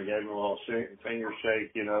referees kind of gave him a little finger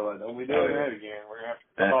shake, like, don't be doing that again. We're going to have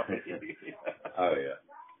to stop it. Oh, yeah.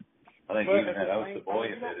 I think even that Osa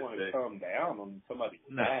Boy did it, too. You don't want to come down on somebody's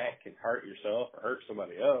back and hurt yourself or hurt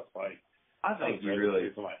somebody else. I think you really...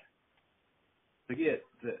 To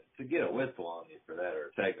get a whistle on you for that or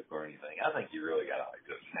a take or anything, I think you really got to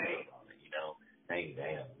just hang on it, hang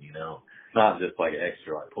down, not just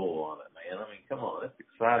extra pull on it, man. I mean, come on, that's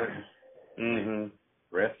exciting.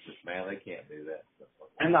 Refs just, man, they can't do that.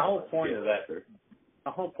 And the whole point of that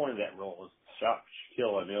rule was to stop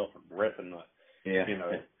Shaquille O'Neal from ripping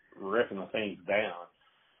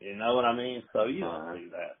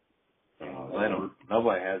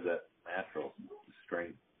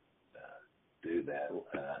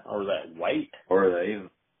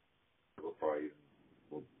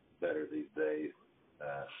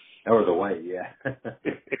Or the weight, yeah.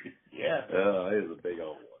 Yeah. Oh, it was a big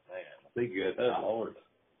old one, man. Be good. Good Lord.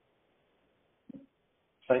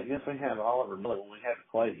 Thank goodness we have Oliver Miller when we had to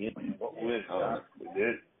play him. What we did, we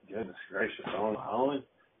did. Goodness gracious, only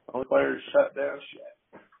player to shut down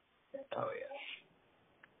Shaq. Oh yeah.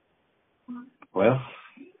 Well.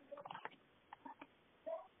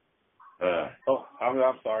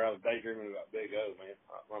 I'm sorry. I was daydreaming about Big O, man.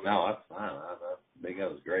 No, that's fine. Big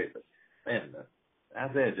O was great, but man,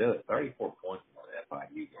 Isaiah Joe, 34 points in that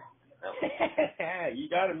FIU game. You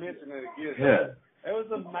got to mention it again. Yeah. It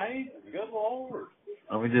was amazing. Good Lord.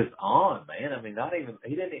 I mean, just on, man. I mean, not even,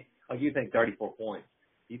 he didn't, like you think 34 points.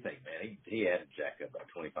 You think, man, he had to jack up about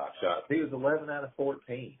 25 shots. He was 11 out of 14.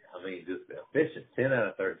 I mean, just efficient. 10 out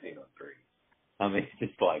of 13 on three. I mean, it's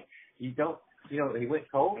just like, you don't, he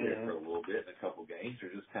went cold there for a little bit in a couple games, or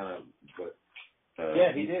just kind of, but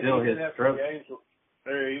he did. Still he his did have stroke. some games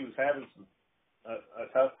where he was having a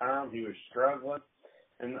tough time. He was struggling.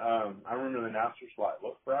 And I remember the announcers like,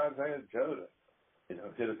 look for Isaiah Joe to,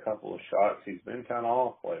 hit a couple of shots. He's been kind of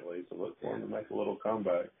off lately, so look for him to make a little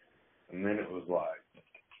comeback. And then it was like,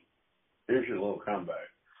 here's your little comeback.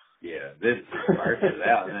 Yeah, this burst it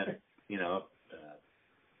out, and then,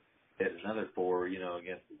 hit another four,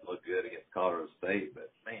 against, looked good against Colorado State. But,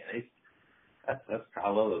 man, that's I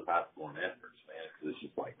love those high-scoring efforts, man, because it's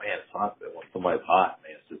just like, man, it's hot. When somebody's hot,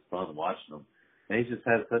 man, it's just fun watching them. And he just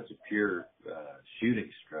has such a pure shooting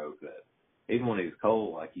stroke that even when he's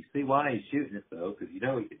cold, like, you see why he's shooting it, though, because he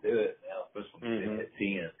can do it, especially when he's at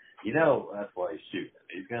 10. That's why he's shooting it.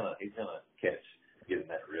 He's gonna catch, get in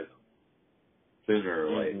that rhythm sooner or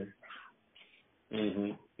later.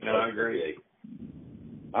 No, I agree.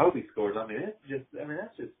 I hope he scores. I mean,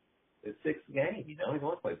 that's just it's 6 games. He's only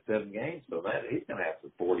played 7 games, so he's gonna have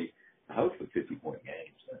some 40, hopefully 50-point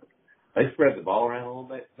games. So they spread the ball around a little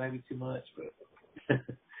bit, maybe too much, but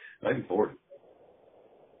maybe 40.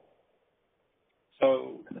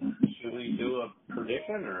 So, should we do a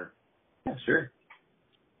prediction, or? Yeah, sure.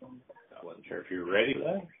 I wasn't sure if you were ready for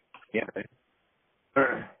that. Yeah. Ready.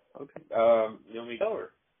 Okay. You want me to go,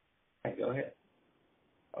 or? Hey, go ahead.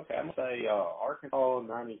 Okay, I'm going to say Arkansas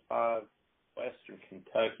 95, Western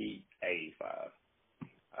Kentucky 85.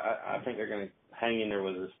 I think they're going to hang in there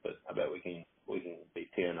with us, but I bet we can be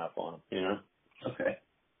 10 up on them, Okay.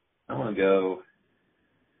 I'm going to go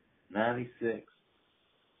 96,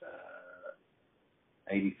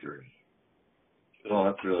 83. Well,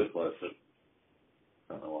 that's really close. I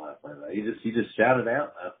don't know why I played that. You just shouted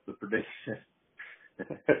out. That's the prediction.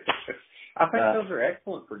 I think those are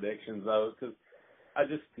excellent predictions, though, because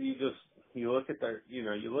you look at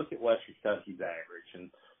you look at Western Kentucky's average,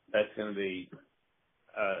 and that's going to be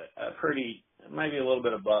a pretty, maybe a little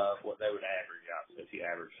bit above what they would average out if you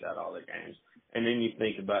averaged out all their games. And then you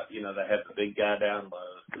think about, they have the big guy down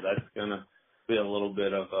low, so that's going to be a little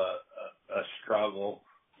bit of a struggle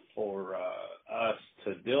for us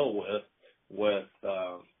to deal with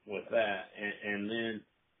that. And then,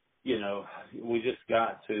 we just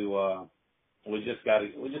got to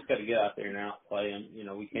get out there and outplay them.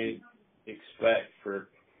 We can't expect for,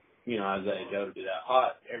 Isaiah Joe to be that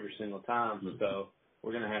hot every single time. So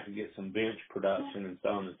we're going to have to get some bench production and so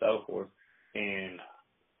on and so forth. And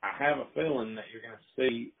I have a feeling that you're going to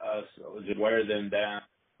see us just wear them down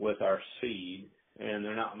with our speed, and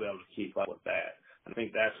they're not going to be able to keep up with that. I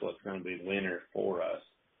think that's what's going to be the winner for us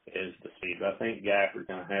is the speed. But I think Gafford's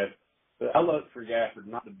going to have – I look for Gafford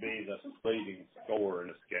not to be the leading scorer in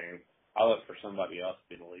this game. I look for somebody else to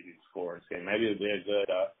be the leading scorer in this game. Maybe it would be a good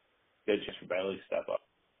chance for Bailey to step up.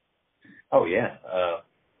 Oh, yeah.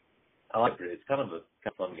 I like it. It's kind of a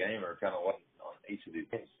fun game, or kind of what on each of these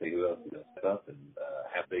games, see who else is going to step up and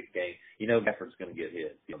have a big game. Gafford's going to get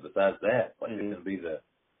hits. Besides that, it's going to be the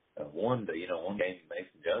one game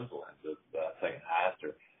Mason Jones will have the second highest,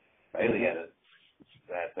 or Bailey had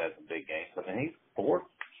some big games. I mean, he's fourth,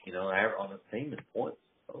 on his team in points,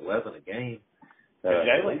 11 a game.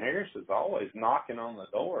 Jalen Harris is always knocking on the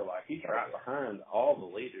door, like he's right behind all the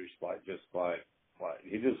leaders, like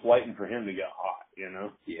he's just waiting for him to get hot, Yeah,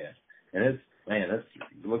 and that's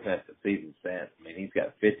looking at the season stats. I mean, he's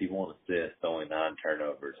got 51 assists, only 9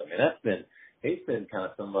 turnovers. I mean, he's been kind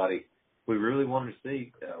of somebody we really wanted to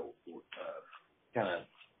see, kind of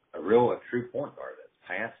a true point guard that's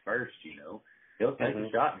pass first. He'll take a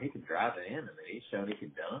shot and he can drive it in. I mean, he's shown he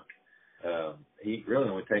can dunk. He really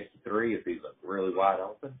only takes the 3 if he's really wide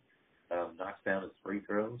open. Knocks down his free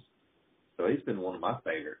throws. So he's been one of my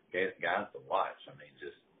favorite guys to watch. I mean,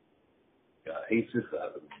 he's just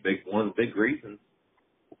one of the big reasons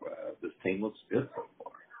this team looks good so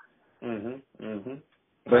far. Mm-hmm. Mm-hmm.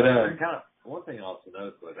 But one thing I also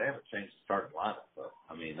noticed was they haven't changed the starting lineup. But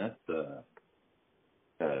I mean, that's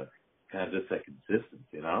kind of just that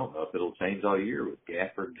consistency. And I don't know if it'll change all year with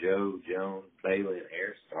Gafford, Joe, Jones, Bailey, and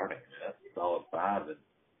Harris starting. I mean, that's a solid five. And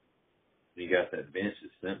you got that bench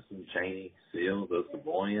of Simpson, Chaney, Seals, those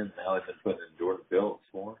Savoyan. Now they've been putting in Jordan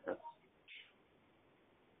Phillips more. That's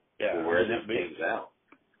where that team's out.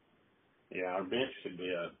 Yeah, our bench should be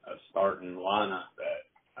a starting lineup at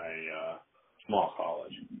a small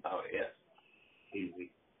college. Oh, yeah.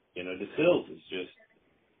 Easy. You know, DeSills is just,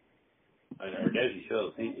 or Desi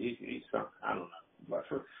Sills, he's something, I don't know. But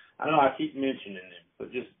I know I keep mentioning him,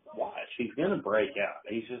 but just watch. He's going to break out.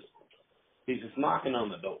 He's just knocking on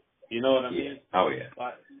the door. You know what I mean? Oh, yeah.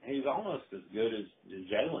 Like, he's almost as good as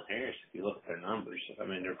Jalen Harris if you look at their numbers. I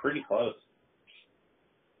mean, they're pretty close.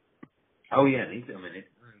 Oh, yeah. And he's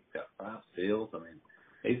got 5 steals. I mean,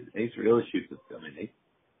 he's really shoots. I mean, he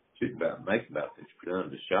shoots makes about 50%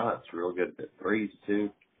 of his shots. Real good at threes, too.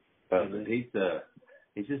 But he's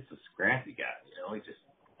just a scrappy guy. You know, he just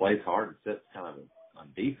plays hard and sets kind of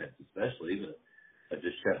on defense, especially even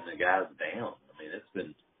just shutting the guys down. I mean, it's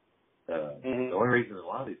been the only reason a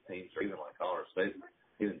lot of these teams, or even like Colorado State,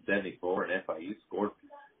 even 74 and FIU scored,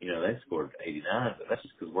 you know, they scored 89, but that's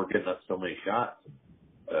just because we're getting up so many shots.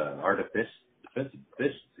 Our defensive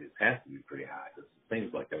efficiencies has to be pretty high because it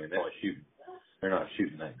seems like, I mean, they're not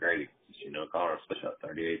shooting that great. You know, Colorado State shot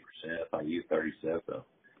 38%, FIU 37%. So.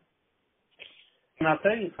 And I'll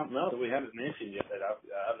tell you something else that we haven't mentioned yet that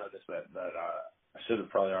I've noticed that I should have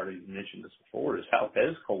probably already mentioned this before is how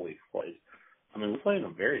physical we play. I mean, we're playing a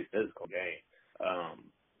very physical game.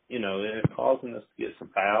 You know, and it's causing us to get some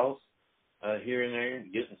fouls here and there,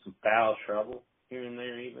 getting some foul trouble here and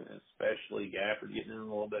there even, especially Gafford getting in a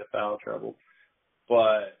little bit of foul trouble.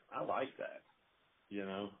 But I like that, you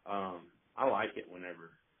know. I like it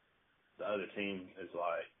whenever the other team is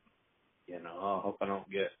like, you know, oh, I hope I don't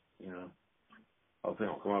get, you know, hope they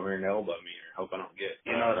don't come over here and elbow me, or hope I don't get,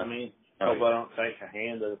 you know what I mean? Hope I don't take a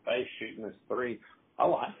hand to the face shooting this three. I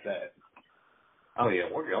like that. Oh yeah,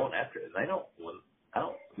 we're going after it.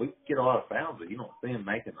 We get a lot of fouls, but you don't see them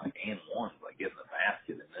making like and ones, like getting the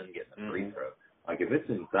basket and then getting the free throw. Like if it's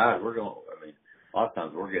inside, we're going. I mean, a lot of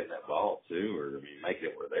times we're getting that ball too, or I mean, making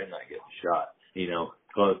it where they're not getting shot. You know,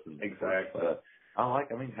 close and exactly. I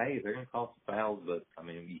mean, hey, they're going to call some fouls, but I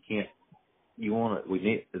mean, you can't. You want it. We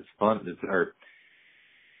need. It's fun. It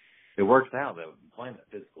works out though. Playing that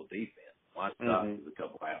physical defense. A lot of times is a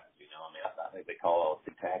couple fouls. You know, I mean, I think they call all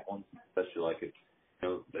the tackling, especially like if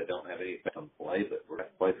they don't have any on play, but we're going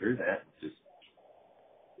to play through that and just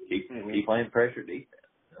keep playing pressure defense.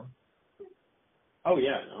 You know? Oh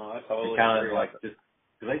yeah, no, that's totally kind of like just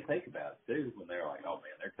because they think about it too when they're like, oh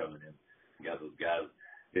man, they're coming in. You got those guys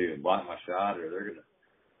who can block my shot, or they're going to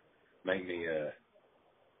make me,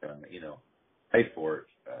 pay for it.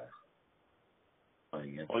 Well,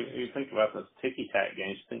 you think about those ticky-tack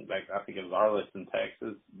games. Think back, I think it was Arlington,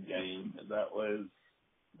 Texas game. That was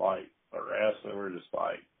like the rest. They were just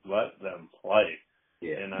like, let them play.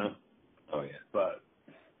 Yeah. You know? Oh, yeah. But,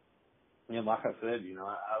 yeah, like I said, you know,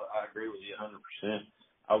 I agree with you 100%.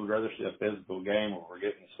 I would rather see a physical game where we're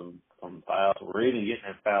getting some fouls. We're even getting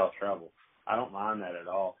in foul trouble. I don't mind that at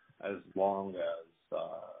all, as long as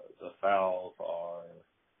the fouls are,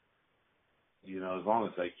 you know, as long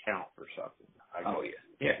as they count for something. Oh, yeah.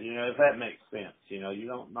 Yeah. You know, if that makes sense. You know, you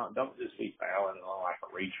don't just be fouling on like a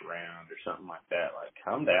reach around or something like that. Like,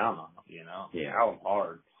 come down on them, you know. Yeah. Foul them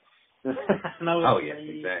hard. Oh, yeah,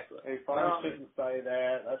 exactly. They probably shouldn't say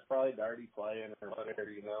that. That's probably dirty playing or whatever,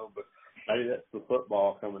 you know. But maybe that's the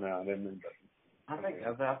football coming out in them. I think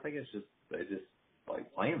it's just, they just like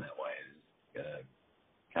playing that way. Just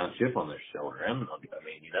kind of chip on their shoulder. I mean,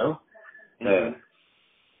 you know.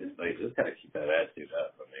 They just got to keep that attitude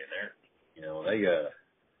up. I mean,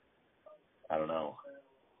 I don't know.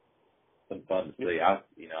 It's been fun to see. I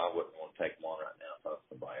wouldn't want to take them on right now if I was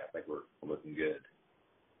somebody. I think we're looking good.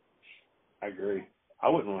 I agree. I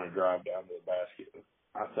wouldn't want to drive down to the basket.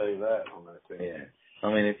 I'll tell you that on that thing. Yeah.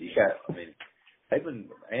 I mean,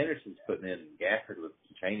 Anderson's putting in Gafford with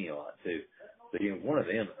Chaney a lot too. So, you know, one of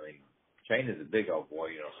them, I mean, Chaney's a big old boy,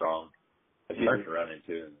 you know, strong. It's hard to run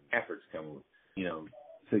into, and Gafford's coming with, you know,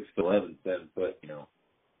 6'11", 7 foot, you know,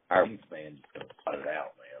 our wingspan just going to spot it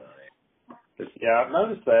out, man. Yeah, I've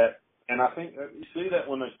noticed that, and I think that you see that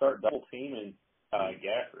when they start double teaming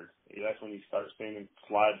Gafford. That's when you start seeing them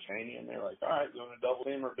slide Chaney in there. Like, all right, you want to double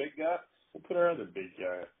team our big guy? We'll put our other big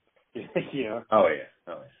guy. You know? Oh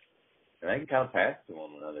yeah. And they can kind of pass to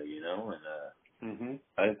one another, you know. And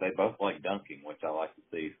I think they both like dunking, which I like to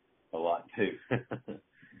see a lot too.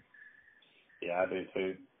 Yeah, I do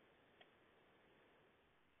too.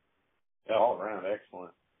 all around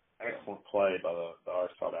excellent play by the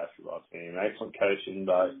Arkansas basketball team. Excellent coaching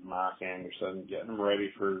by Mike Anderson, getting them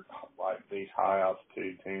ready for like these high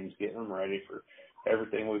altitude teams, getting them ready for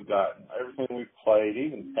everything we've gotten, everything we've played,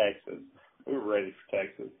 even Texas. We were ready for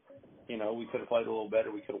Texas. You know, we could have played a little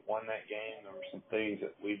better. We could have won that game. There were some things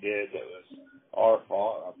that we did that was our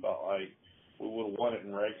fault. I felt like we would have won it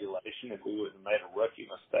in regulation if we wouldn't have made a rookie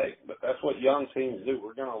mistake. But that's what young teams do.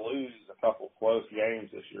 We're going to lose a couple close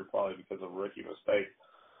games this year probably because of rookie mistakes.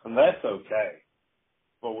 And that's okay.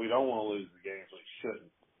 But we don't want to lose the games we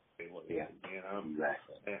shouldn't be losing, you know?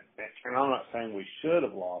 Exactly. And I'm not saying we should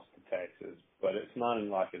have lost to Texas, but it's not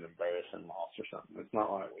like an embarrassing loss or something. It's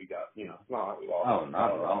not like we got, you know, it's not like we lost to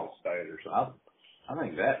Colorado State or something. I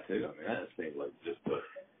think that too. I mean, that seems like just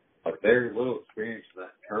like their little experience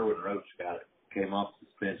that Kerwin Roach came off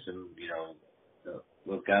suspension. You know,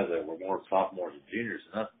 those guys that were more sophomores and juniors,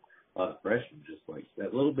 and us, a lot of freshmen, just like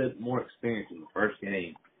that little bit more experience in the first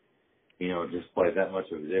game. You know, just played that much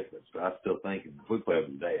of a difference. But I still think if we play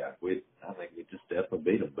them today, I think we just definitely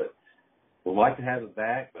beat them. But we'd like to have it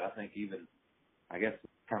back. But I think I guess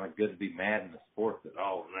it's kind of good to be mad in the sport that,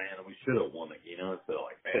 oh, man, we should have won it, you know, instead of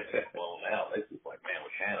like, man, we got blown out. They just like, man,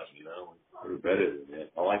 we had them, you know. We were better than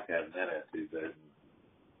that. I like having that attitude there,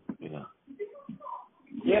 you know.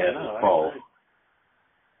 Yeah, no, I agree.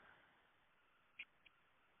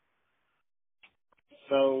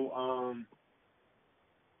 So,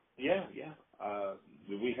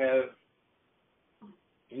 do we have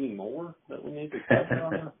any more that we need to cover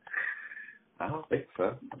on that? I don't think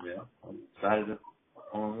so. Yeah, I'm excited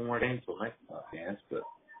on one more game till next podcast, but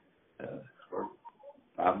for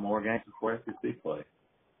 5 more games before SEC play.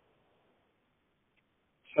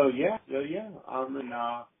 So yeah.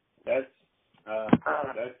 That's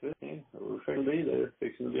it. Man. We're fixing to be there,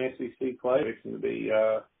 fixing to be SEC play, fixing to be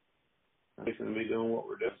doing what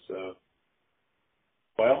we're doing. So,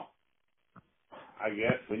 well, I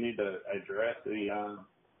guess we need to address the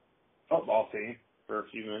football team for a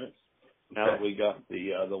few minutes. Now that we got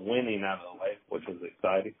the winning out of the way, which is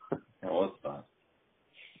exciting. That was fun.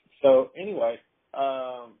 So anyway,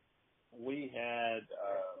 we had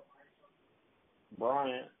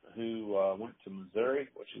Bryant who went to Missouri,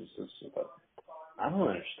 which is just I don't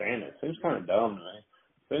understand it. Seems kind of dumb to me.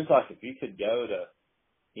 Seems like if you could go to,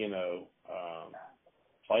 you know,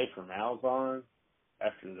 play for Malzahn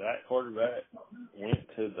after that quarterback went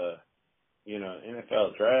to the, you know,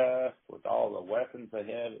 NFL draft with all the weapons they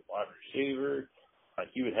had at wide receiver, like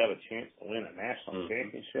you would have a chance to win a national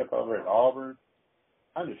championship over at Auburn.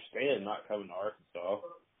 I understand not coming to Arkansas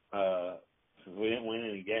because we didn't win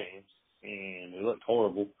any games and we looked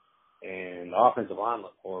horrible and the offensive line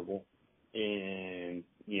looked horrible and,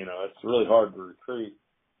 you know, it's really hard to recruit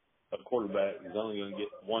a quarterback who's only going to get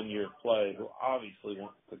 1 year of play who obviously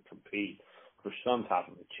wants to compete for some type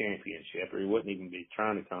of a championship, or he wouldn't even be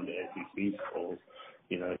trying to come to SEC schools.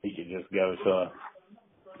 You know, he could just go to a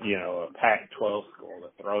Pac-12 school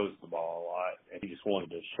that throws the ball a lot, and he just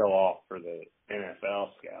wanted to show off for the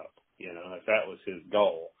NFL scout. You know, if that was his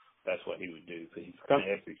goal, that's what he would do. So he's coming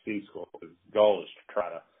to SEC school. His goal is to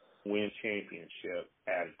try to win championship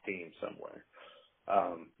at a team somewhere.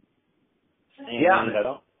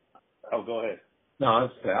 Go ahead. No, I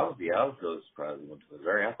was really surprised he went to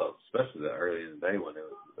Missouri. I thought, especially that early in the day when it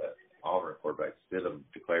was that Auburn quarterback Stidham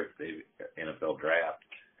declared for the NFL draft.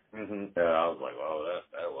 Mm-hmm. I was like, wow, that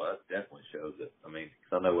definitely shows it. I mean,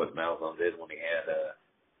 cause I know what Malzahn did when he had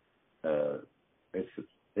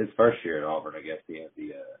his first year at Auburn. I guess he had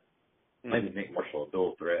maybe Nick Marshall, a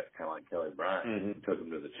dual threat, kind of like Kelly Bryant, took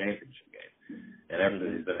him to the championship game. And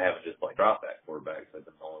after he's been having just like drop back quarterbacks, they've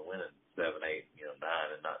been only winning 7, 8, 9,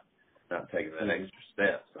 and not taking that extra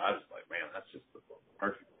step. So I was like, man, that's just the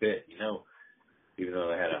perfect fit, you know. Even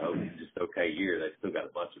though they had a just okay year, they still got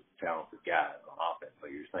a bunch of talented guys on offense.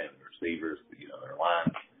 Like you're saying, the receivers, you know, their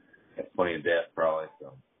line has plenty of depth probably.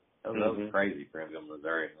 So that was crazy for him to go to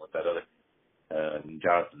Missouri and with that other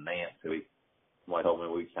Jonathan Nance, who somebody told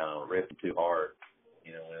me we kind of ripped him too hard,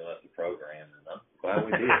 you know, when he left the program. And I'm glad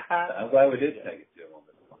we did. I'm glad we did take it to him on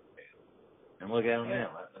this podcast. And look at him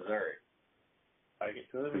now at Missouri.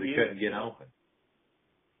 Because he couldn't get open.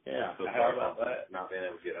 Yeah, how about that? Not being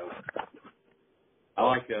able to get open. I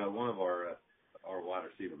like one of our wide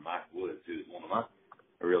receiver, Mike Woods, who's one of my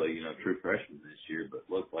really, you know, true freshmen this year, but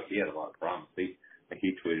looked like he had a lot of promise. He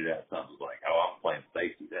tweeted out something like, "Oh, I'm playing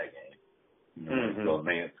safety that game." You know, so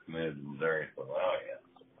Nance committed to Missouri. So, oh yeah,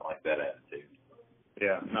 I like that attitude.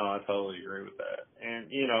 Yeah, no, I totally agree with that.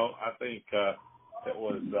 And you know, I think it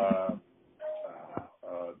was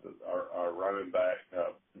our running back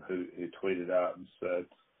who tweeted out and said,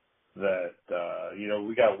 that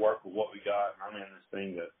we got to work with what we got, and I'm in this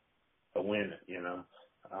thing to win it, and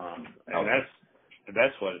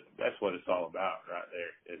that's what it's all about right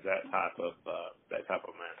there, is that type of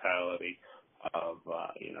mentality of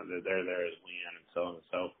they're there as win and so on and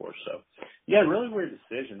so forth. So yeah, really weird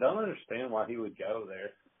decision. Don't understand why he would go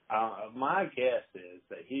there. My guess is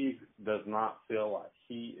that he does not feel like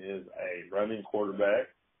he is a running quarterback.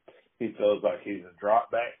 He feels like he's a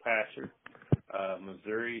drop back passer.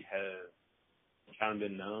 Missouri has kind of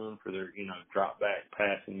been known for their, drop back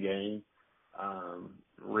passing game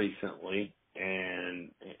recently,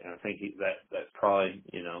 and I think that's probably,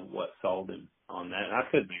 what sold him on that. And I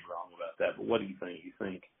could be wrong about that, but what do you think? You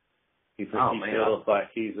think he feels like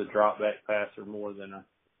he's a drop back passer more than a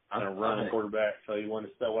running quarterback, so you want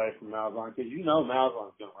to stay away from Malzahn? Because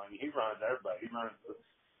Malzahn's going to run. He runs everybody. He runs the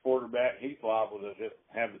quarterback. He's liable to just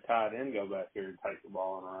have the tight end go back here and take the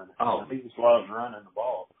ball and run. He just loves running the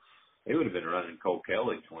ball. He would have been running Cole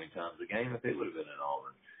Kelly 20 times a game if he would have been in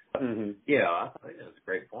Auburn. Mm-hmm. Yeah, I think that's a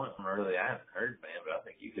great point. I haven't heard, man, but I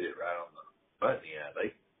think you hit it right on the button. Yeah,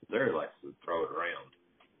 Missouri likes to throw it around.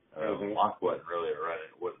 Locke wasn't running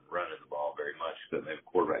the ball very much, except maybe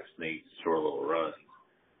quarterback sneaks, short little runs.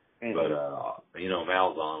 Mm-hmm. But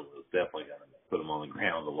Malzahn was definitely going to put him on the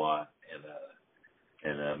ground a lot,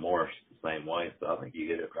 and Morris the same way. So I think you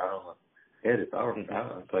hit it right on the head.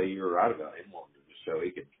 I'd say you were right about him wanting to just show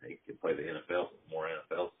he could play the NFL, more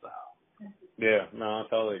NFL style. Yeah, no, I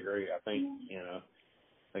totally agree. I think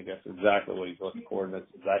that's exactly what he's looking for, and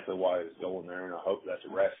that's exactly why he's going there. And I hope that's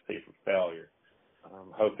a recipe for failure. I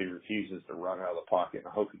hope he refuses to run out of the pocket, and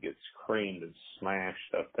I hope he gets creamed and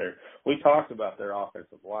smashed up there. We talked about their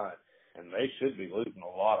offensive line, and they should be losing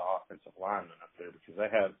a lot of offensive linemen up there because they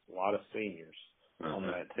have a lot of seniors on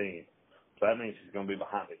that team. So that means he's going to be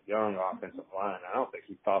behind a young offensive line. I don't think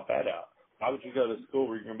he thought that out. Why would you go to school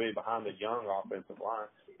where you're going to be behind a young offensive line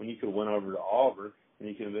when you could have went over to Auburn and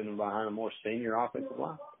you could have been behind a more senior offensive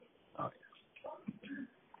line? Oh, yeah.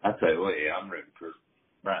 I tell you what, yeah, I'm rooting for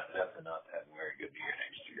Brian Dustin not to have a very good year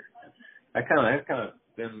next year. I've kind of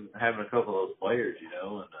been having a couple of those players, and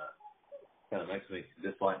kind of makes me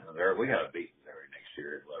dislike Missouri. We got to beat Missouri next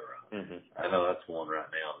year at Little Rock. Mm-hmm. I know that's one right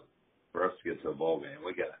now. For us to get to a bowl game,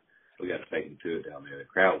 we got to take them to it down there. The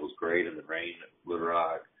crowd was great in the rain at Little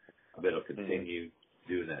Rock. I bet it'll continue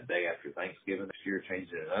doing that day after Thanksgiving this year,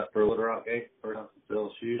 changing it up for a Little Rock game for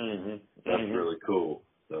LSU. Mm-hmm. That's really cool.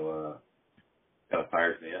 So kind of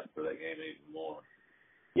fires me up for that game even more.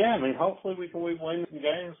 Yeah, I mean, hopefully we can win some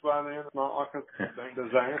games by then. It's not like a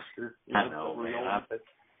disaster. I know, man.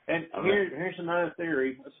 And here's another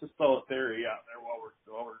theory. Let's just throw a theory out there while we're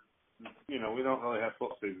we don't really have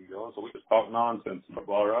football season going, so we just talk nonsense about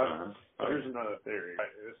football, right? So here's another theory. Right?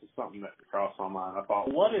 This is something that crossed my mind. I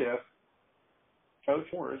thought, what if Coach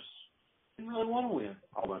Morris didn't really want to win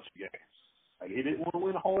a whole bunch of games? Like, he didn't want to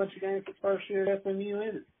win a whole bunch of games the first year at SMU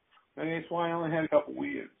ended. Maybe that's why he only had a couple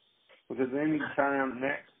wins. Because then he can turn around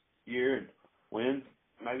next year and win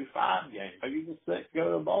maybe 5 games, maybe even 6, go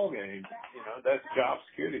to a ball game. That's job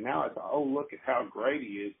security. Now it's, look at how great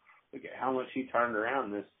he is. Look at how much he turned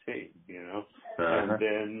around this team, And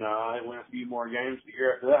then he went a few more games the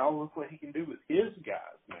year after that. Look what he can do with his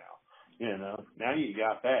guys now. Now you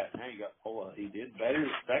got that. Now you got he did better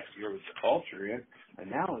next year with the culture in. And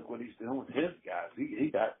now look what he's doing with his guys. He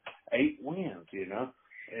got 8 wins,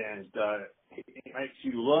 And it makes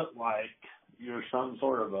you look like you're some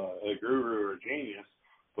sort of a guru or a genius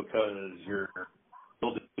because you're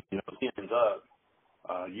building, ends up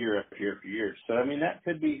year after year after year. So, I mean, that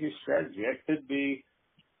could be his strategy. That could be,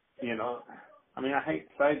 I hate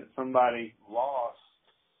to say that somebody lost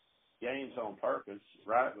games on purpose,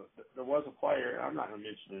 right? But there was a player, I'm not going to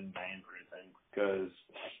mention his name or anything because,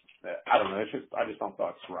 I don't know, I just don't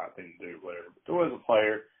thought it's the right thing to do, whatever. But there was a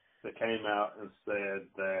player that came out and said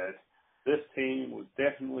that this team was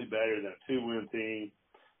definitely better than a 2-win team.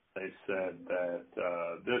 They said that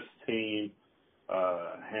this team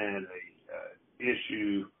had a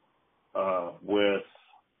issue with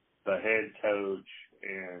the head coach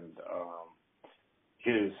and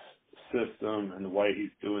his system and the way he's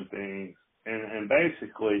doing things. And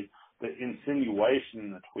basically, the insinuation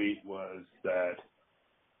in the tweet was that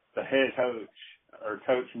the head coach, or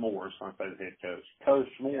Coach Morris, I say the head coach, Coach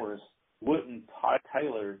Morris wouldn't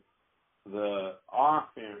tailor the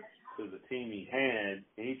offense to the team he had.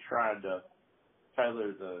 He tried to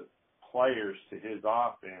tailor the players to his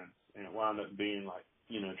offense, and it wound up being like,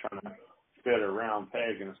 trying to fit a round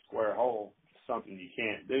peg in a square hole, something you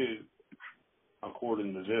can't do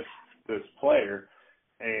according to this player.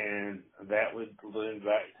 And that would lead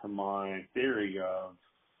back to my theory of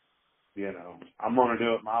You know, I'm going to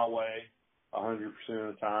do it my way 100%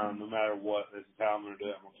 of the time, no matter what. This is how I'm going to do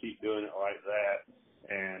it. I'm going to keep doing it like that.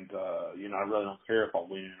 And, you know, I really don't care if I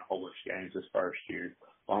win a whole bunch of games this first year.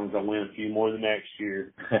 As long as I win a few more the next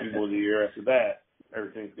year, a few more the year after that,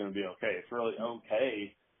 everything's going to be okay. It's really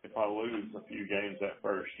okay if I lose a few games that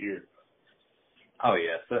first year. Oh,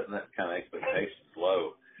 yeah, setting that kind of expectations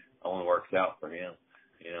low only works out for him.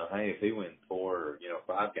 You know, hey, if he wins 4 or, you know,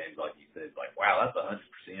 5 games, like you said, it's like, wow, that's 100%.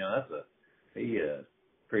 You know, he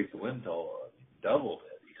increased the win total, doubled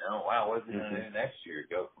it. You know, wow, what's he going to do next year?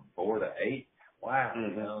 Go from 4 to 8? Wow,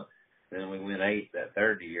 you know. Then we win 8 that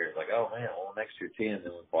third year. It's like, oh, man, well, next year 10,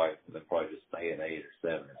 then we'll probably just stay at 8 or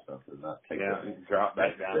 7 or something, not take drop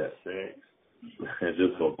back down to 6. And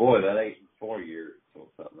just go, boy, that 8 and 4 year or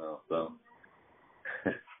something else. So,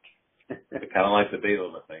 kind of like the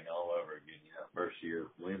Bielema thing all over again. You know, first year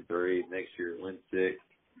win 3, next year win 6,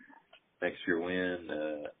 next year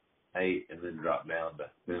win 8, and then drop down to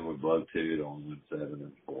then we blow 2 to only win 7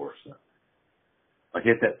 and 4. So I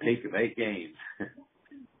hit that peak of 8 games.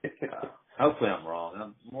 Hopefully I'm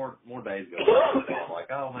wrong. More days go by. I'm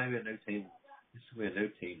like, oh, maybe a new team. This will be a new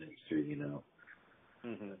team next year. You know.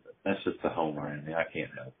 That's just a homer in me. I can't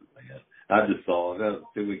help it, man. I just saw it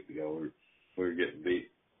 2 weeks ago. We were getting beat,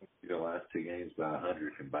 you know, last 2 games by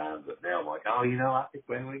 100 combined. But now I'm like, oh, you know, I think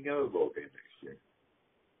maybe we can go to the bowl game next year.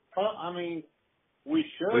 Well, I mean, we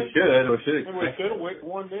should. We should. And we should have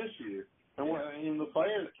won this year. And the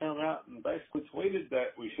players came out and basically tweeted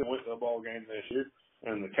that we should win the ball game this year.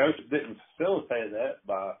 And the coaches didn't facilitate that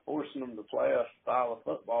by forcing them to play a style of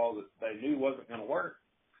football that they knew wasn't going to work.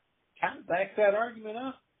 Kind of backs that argument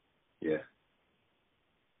up. Yeah.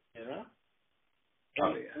 You know?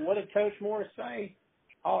 Oh, yeah. What did Coach Morris say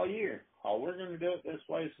all year? Oh, we're going to do it this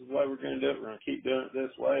way. This is the way we're going to do it. We're going to keep doing it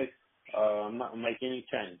this way. I'm not going to make any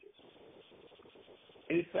changes.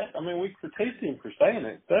 He said, I mean, we critiqued him for saying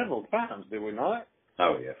it several times, did we not?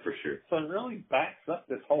 Oh, yeah, for sure. So it really backs up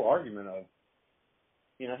this whole argument of,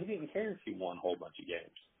 you know, he didn't care if he won a whole bunch of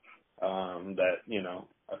games. That, you know,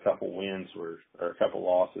 a couple wins or a couple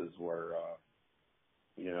losses were,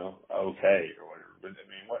 you know, okay or whatever. But, I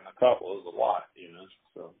mean, it wasn't a couple, it was a lot, you know.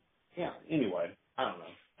 So, yeah, anyway, I don't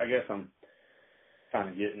know. I guess I'm kind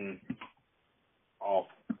of getting off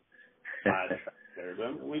sidetrack there.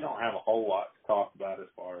 But we don't have a whole lot to talk about as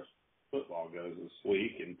far as football goes this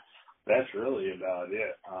week, and that's really about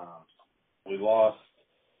it. We lost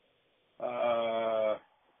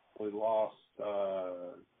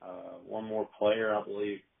one more player, I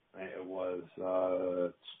believe. It was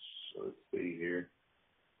let's see here.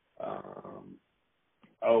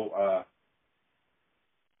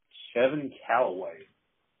 Chevin Callaway,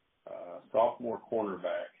 sophomore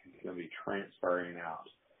cornerback, is going to be transferring out.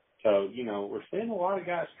 So, you know, we're seeing a lot of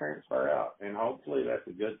guys transfer out, and hopefully that's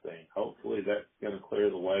a good thing. Hopefully that's going to clear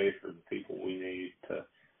the way for the people we need to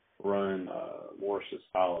run Morris's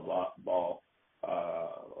style of ball.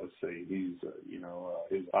 Let's see, he's,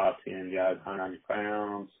 he's 5'10", guy, 190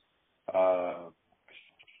 pounds.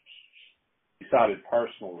 He cited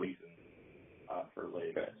personal reasons for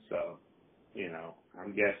leaving. So, you know,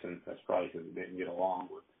 I'm guessing that's probably because he didn't get along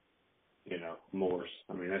with, you know, Morris.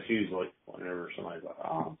 I mean, that's usually whenever somebody's like,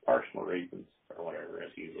 oh, personal reasons or whatever.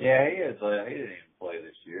 That's usually. Yeah, he didn't even play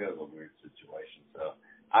this year. It was a weird situation. So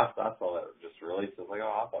I saw that just released. I was like,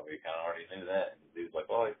 oh, I thought we kind of already knew that. And he was like,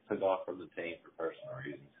 well, he took off from the team for personal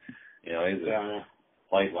reasons. You know, he's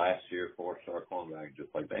played last year, 4-star cornerback,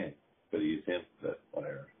 just like, dang, could have used him, but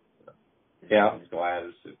whatever. So, yeah, I'm just glad.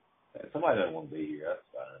 If somebody doesn't want to be here, that's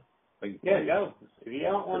fine. Yeah, go. If you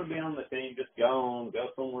don't want to be on the team, just go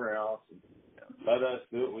somewhere else. And let us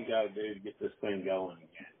do what we got to do to get this thing going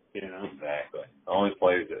again. You know? Exactly. The only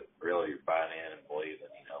players that really are buying in and believe that,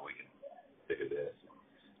 you know, we can do this.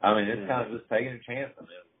 I mean, it's kind of just taking a chance. I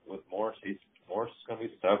mean, with Morris, Morris is going to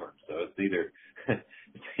be stubborn. So it's either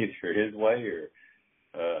his way or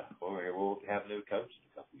we'll have a new coach in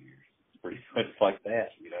a couple of years. It's pretty much like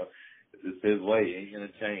that, you know. It's just his way. He ain't going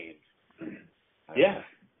to change. Yeah.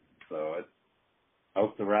 So it's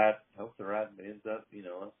hope the ride ends up, you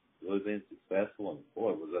know, really being successful. And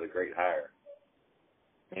boy, was that a great hire.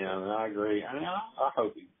 Yeah, and I agree. I mean, I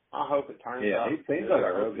hope it turns out. Yeah, he seems like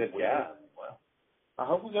a real good guy. Well, I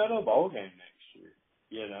hope we go to a bowl game next year.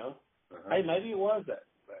 You know, hey, maybe it was that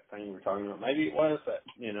thing we were talking about. Maybe it was that,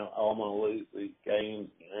 you know, I'm going to lose these games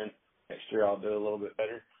and then next year I'll do a little bit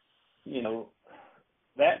better. You know,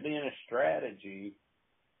 that being a strategy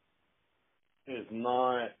is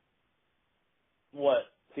not what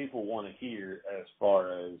people want to hear as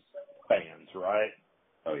far as fans, right?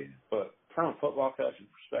 Oh, yeah. But from a football coaching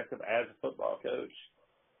perspective, as a football coach,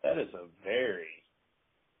 that is a very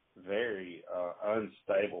very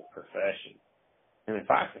unstable profession. And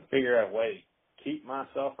if I can figure out a way to keep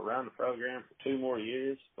myself around the program for 2 more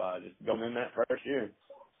years by just going in that first year,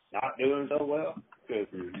 not doing so well, because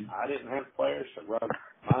I didn't have players to run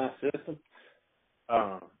my system,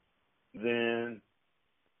 then,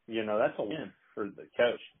 that's a win for the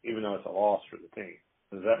coach, even though it's a loss for the team.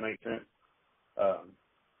 Does that make sense?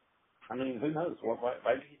 Who knows?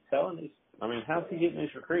 Maybe he's telling these, how's he getting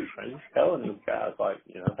these recruits? Maybe he's telling these guys,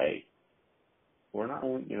 hey, we're not,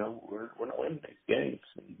 we're not winning these games,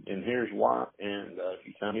 and here's why, and if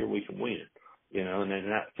you come here, we can win, and then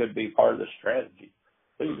that could be part of the strategy,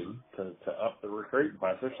 too, to up the recruiting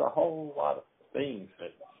class. There's a whole lot of things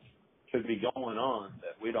that could be going on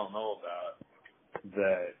that we don't know about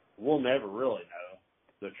that we'll never really know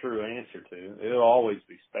the true answer to. It'll always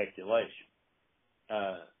be speculation.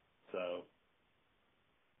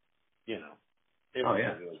 It is,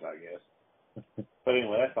 I guess. But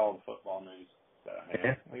anyway, that's all the football news that I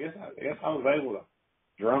have. I guess I was able to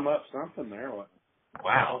drum up something there.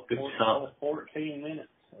 Wow, good stuff. 14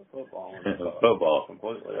 minutes of football. Football.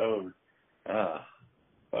 Completely over.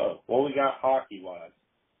 What we got hockey-wise?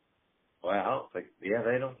 Well, I don't think,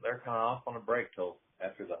 they're kind of off on a break till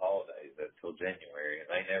after the holidays, till January, and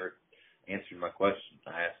they never answered my question.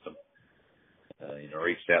 I asked them,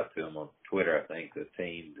 reached out to them on Twitter, I think, the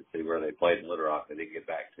team, to see where they played in Little Rock. They didn't get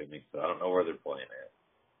back to me, so I don't know where they're playing at.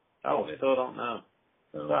 Still don't know.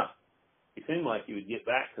 So, You seem like you would get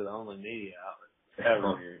back to the only media outlet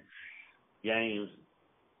covering your games,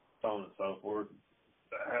 so on and so forth,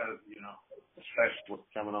 that has,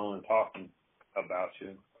 specialists coming on and talking about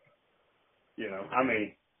you.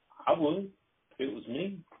 I would if it was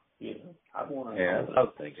me. I'd want to I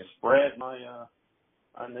was thinking. spread my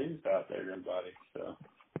news out there to everybody. So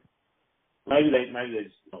maybe they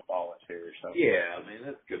just don't volunteer or something. Yeah,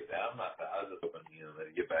 that's good. I'm not. I was just hoping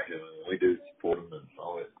they get back to them. We do support them and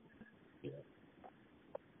all that. Yeah.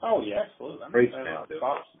 Oh yeah, absolutely. I'm not saying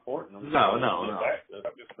stop supporting them. No.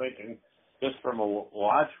 I'm just thinking, just from a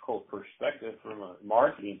logical perspective, from a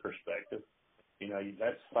marketing perspective,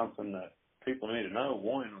 that's something that people need to know.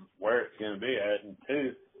 One, where it's going to be at, and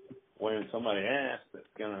two, when somebody asks, that's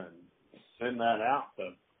going to send that out to,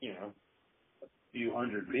 a few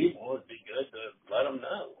hundred people. It'd be good to let them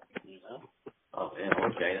know, Oh, man,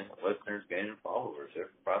 we're gaining listeners, gaining followers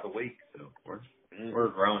by the week, so we're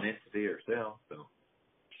a growing entity ourselves, so.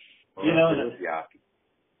 And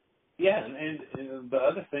the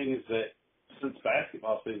other thing is that since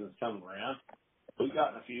basketball season's coming around, we've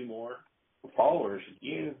gotten a few more followers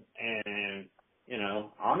again, and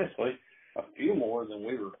honestly, a few more than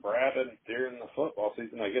we were grabbing during the football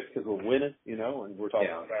season. I guess because we're winning, and we're talking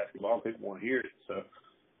about basketball, and people want to hear it, so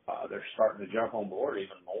they're starting to jump on board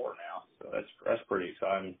even more now. So that's pretty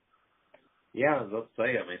exciting. Yeah, I was about to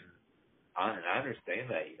say. I understand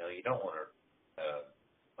that. You don't want to.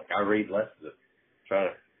 I read less of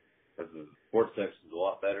because the sports section is a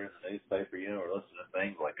lot better in the newspaper, or listen to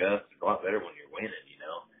things like us. It's a lot better when you're winning,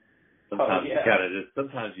 Sometimes you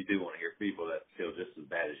sometimes you do want to hear people that feel just as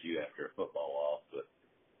bad as you after a football loss, but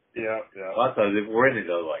yeah. A lot of times if we're in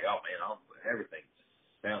it, though, everything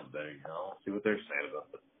sounds better, I'll see what they're saying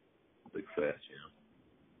about the success,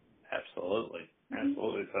 Absolutely. So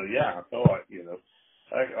I feel like,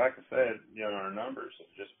 like I said, our numbers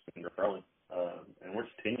have just been growing, and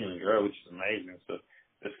we're continuing to grow, which is amazing. So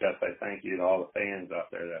just got to say thank you to all the fans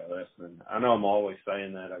out there that listen. I know I'm always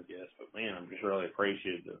saying that, I guess, but man, I'm just really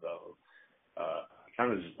appreciative of it.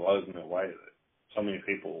 Kind of just blows me away that so many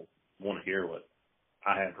people want to hear what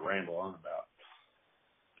I have to ramble on about.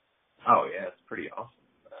 Oh yeah, it's pretty awesome.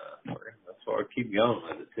 That's why I keep going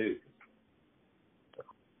with it too.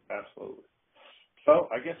 Absolutely. So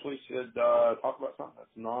I guess we should talk about something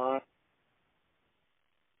that's not,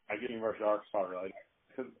 University of Arkansas related.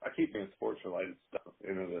 Because I keep doing sports related stuff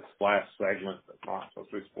in this last segment that's not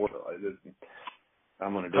supposed to be sports related.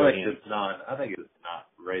 I'm going to do it. I think it's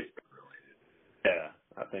not Razorback related. Yeah,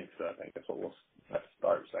 I think so. I think that's what we'll have to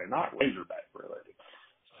start saying. Not Razorback related.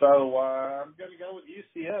 So I'm going to go with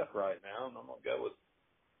UCF right now, and I'm going to go with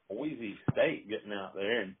Boise State getting out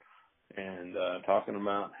there and talking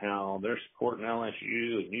about how they're supporting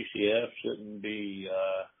LSU and UCF shouldn't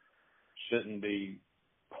be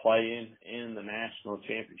playing in the national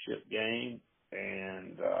championship game,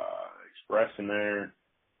 and expressing their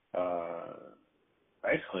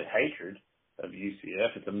basically hatred of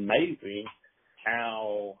UCF. It's amazing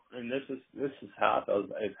how, and this is how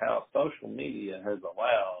it is how social media has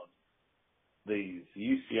allowed these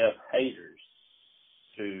UCF haters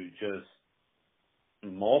to just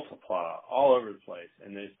multiply all over the place.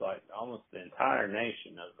 And there's like almost the entire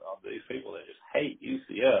nation of these people that just hate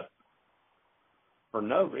UCF for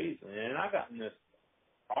no reason. And I got in this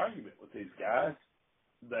argument with these guys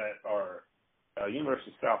that are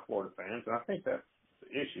University of South Florida fans, and I think that's the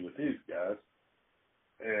issue with these guys.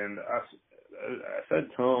 And I said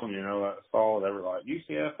to them, I saw they were like,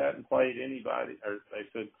 UCF hadn't played anybody, or they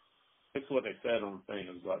said, this is what they said on the thing.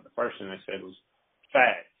 It was like the first thing they said was,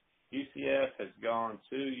 fact, UCF has gone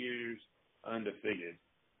 2 years undefeated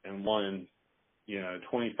and won,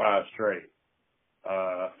 25 straight.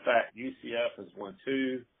 Fact, UCF has won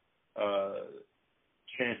 2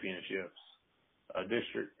 championships,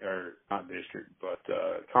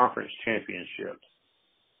 conference championships.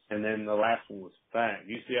 And then the last one was fact.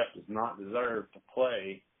 UCF does not deserve to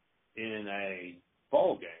play in a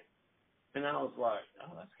bowl game. And I was like,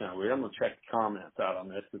 oh, that's kind of weird. I'm going to check the comments out on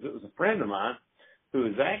this because it was a friend of mine who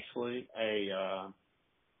is actually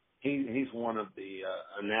he's one of the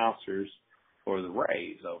announcers for the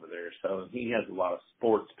Rays over there. So he has a lot of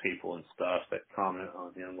sports people and stuff that comment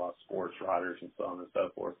on him, a lot of sports writers and so on and so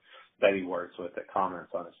forth that he works with that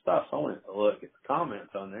comments on his stuff. So I went to look at the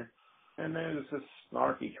comments on there. And there was this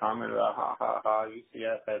snarky comment about,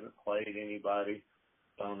 UCF hasn't played anybody,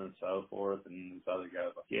 so on and so forth. And this other guy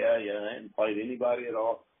was like, yeah, they haven't played anybody at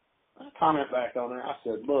all. I comment back on there. I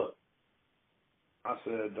said, look,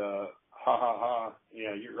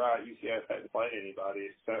 yeah, you're right. UCF hadn't played anybody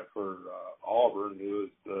except for Auburn, who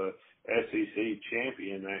was the SEC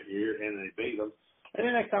champion that year, and they beat them. And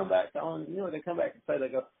then they come back on, they come back and say,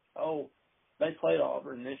 they go, oh, they played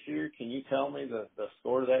Auburn this year. Can you tell me the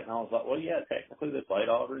score to that? And I was like, well, yeah, technically they played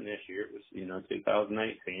Auburn this year. It was,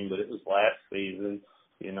 2018, but it was last season.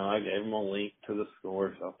 I gave them a link to the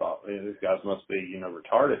score, so I thought, these guys must be,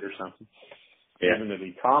 retarded or something. Yeah. Even to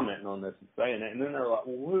be commenting on this and saying that. And then they're like,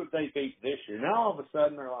 well, who did they beat this year? Now all of a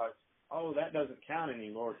sudden they're like, oh, that doesn't count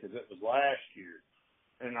anymore because it was last year.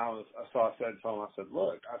 And so I said to them, I said,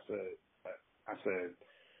 look, I said,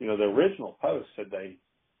 the original post said they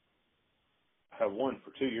have won for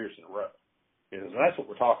 2 years in a row. That's what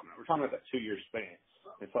we're talking about. We're talking about that 2-year span.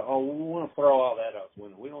 It's like, oh, we want to throw all that out the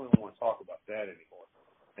window. We don't even want to talk about that anymore.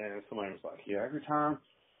 And somebody was like, yeah, every time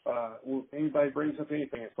anybody brings up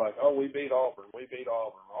anything, it's like, oh, we beat Auburn. Auburn.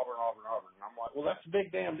 And I'm like, well, that's a big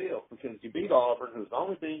damn deal because you beat Auburn, who's the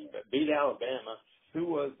only team that beat Alabama, who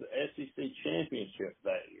was the SEC championship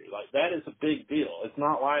that year. Like, that is a big deal. It's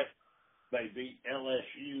not like they beat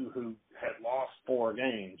LSU, who had lost 4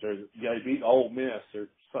 games, or they beat Ole Miss or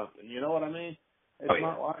something. You know what I mean? It's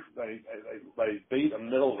not like they beat a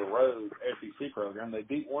middle-of-the-road SEC program. They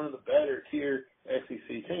beat one of the better tier SEC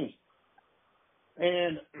teams.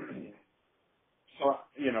 And so,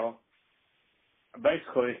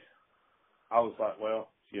 basically, I was like, well,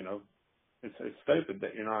 it's stupid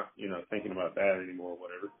that you're not, thinking about that anymore or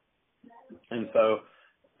whatever. And so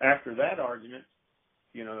after that argument,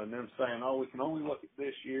 and them saying, oh, we can only look at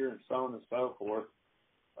this year and so on and so forth,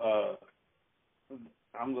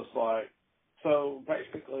 I'm just like, so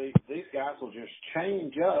basically these guys will just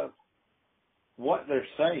change up what they're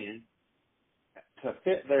saying to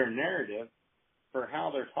fit their narrative for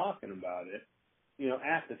how they're talking about it,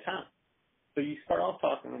 at the time. So you start off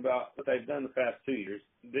talking about what they've done the past 2 years.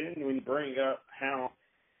 Then when you bring up how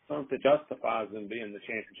something justifies them being in the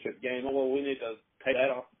championship game, well, we need to take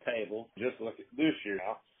that off the table, just look at this year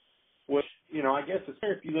now, which, I guess it's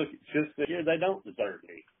fair if you look at just this year, they don't deserve to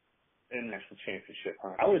be in national championship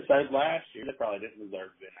hunt. I would say last year they probably didn't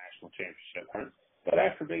deserve to be in national championship hunt. But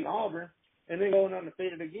after beating Auburn and then going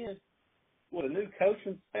undefeated again with a new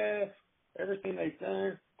coaching staff, everything they've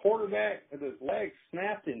done, quarterback with his legs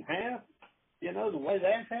snapped in half, the way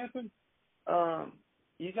that happened,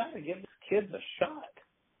 you got to give these kids a shot.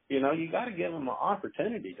 You got to give them an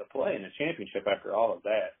opportunity to play in a championship after all of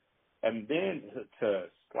that. And then to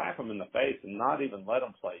slap them in the face and not even let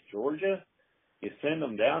them play Georgia, you send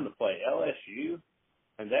them down to play LSU,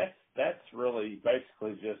 and that's really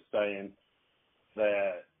basically just saying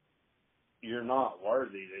that you're not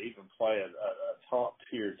worthy to even play a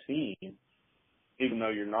top-tier team, even though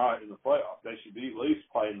you're not in the playoffs. They should be at least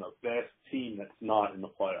playing the best team that's not in the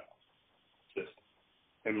playoffs, just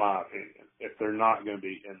in my opinion, if they're not going to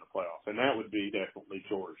be in the playoffs. And that would be definitely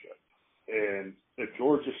Georgia. And if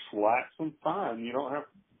Georgia slaps them, fine. You don't have to,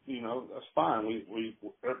 that's fine.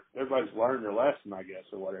 Everybody's learned their lesson, I guess,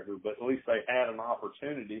 or whatever, but at least they had an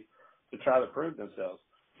opportunity to try to prove themselves.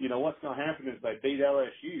 What's going to happen is they beat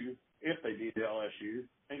LSU, if they beat LSU,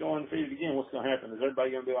 and go undefeated again. What's going to happen is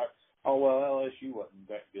everybody going to be like, oh, well, LSU wasn't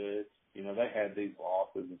that good. They had these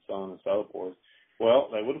losses and so on and so forth. Well,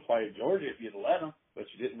 they would have played Georgia if you'd let them, but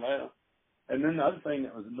you didn't let them. And then the other thing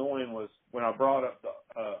that was annoying was when I brought up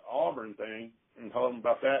the Auburn thing and told them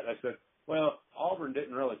about that, they said, well, Auburn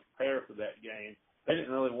didn't really prepare for that game. They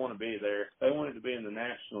didn't really want to be there. They wanted to be in the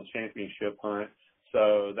national championship hunt.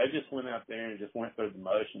 So they just went out there and just went through the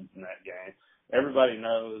motions in that game. Everybody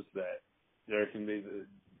knows that there can be the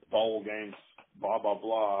bowl games, blah, blah,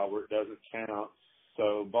 blah, where it doesn't count.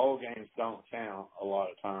 So bowl games don't count a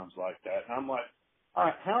lot of times like that. And I'm like, all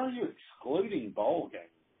right, how are you excluding bowl games?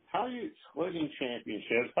 How are you excluding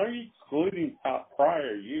championships? How are you excluding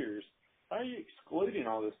prior years? How are you excluding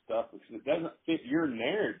all this stuff because it doesn't fit your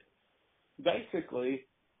narrative? Basically,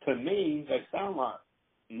 to me, they sound like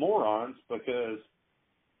morons because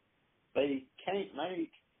they can't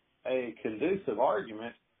make a conducive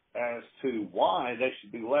argument as to why they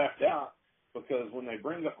should be left out, because when they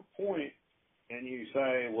bring up a point and you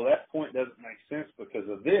say, well, that point doesn't make sense because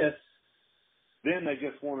of this, then they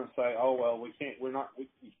just want to say, oh, well, we can't, we're not, we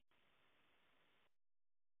can't.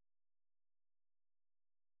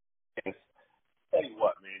 Tell you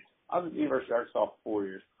what, man, I was at the University of Arkansas for 4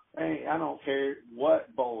 years. Hey, I don't care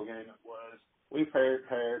what bowl game it was. We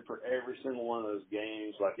prepared for every single one of those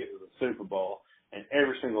games like it was a Super Bowl, and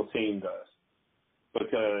every single team does.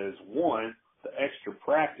 Because, one, the extra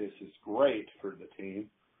practice is great for the team.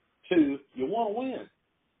 Two, you want to win.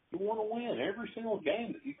 You want to win every single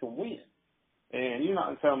game that you can win. And you're not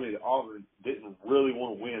going to tell me that Auburn didn't really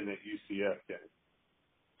want to win that UCF game.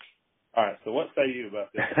 All right, so what say you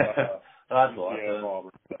about this? That's a lot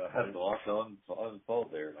to unfold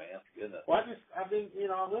there, man. Goodness. Well, I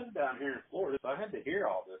live down here in Florida, so I had to hear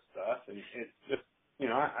all this stuff, and it's just,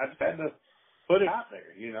 I just had to put it out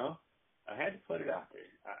there, I had to put it out there.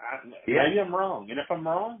 Maybe I'm wrong, and if I'm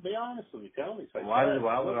wrong, be honest with me. Tell me. Say, why would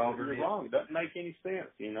Auburn? You're wrong. It doesn't make any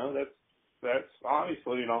sense. That's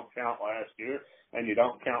obviously you don't count last year, and you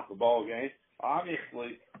don't count the ball game.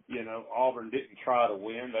 Obviously, Auburn didn't try to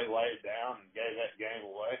win. They laid down and gave that game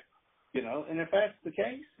away. And if that's the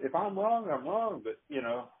case, if I'm wrong, I'm wrong. But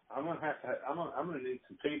I'm gonna need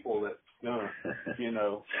some people that's gonna,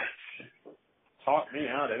 talk me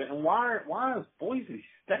out of it. And why is Boise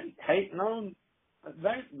State hating on?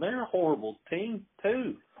 They're a horrible team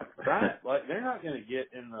too, right? Like they're not gonna get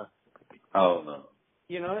in the. Oh no.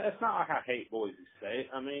 It's not like I hate Boise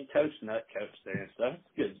State. I mean, Coach Nutt coached there and stuff.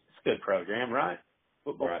 It's good. It's a good program, right?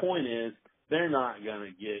 But the point is, they're not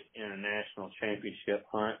going to get in a national championship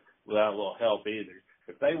hunt without a little help either.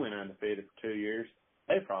 If they went undefeated for 2 years,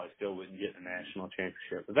 they probably still wouldn't get in a national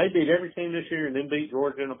championship. If they beat every team this year and then beat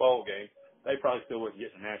Georgia in a bowl game, they probably still wouldn't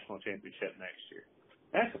get in a national championship next year.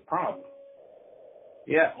 That's a problem.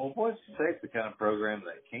 Yeah, well, Boise State's the kind of program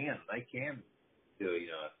that they can do,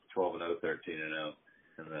 12-0, 13-0.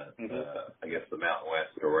 In the, I guess the Mountain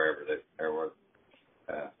West or wherever the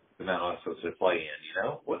Mountain West was to play in,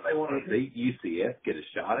 Wouldn't they want to beat UCF, get a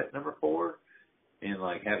shot at number 4, and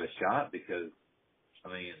have a shot? Because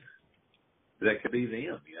that could be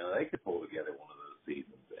them. They could pull together one of those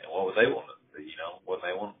seasons. And what would they want to? Wouldn't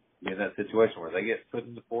they want to be in that situation where they get put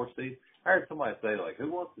in the 4th seed? I heard somebody say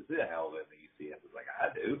who wants to see a Alabama UCF? It's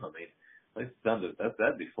I do.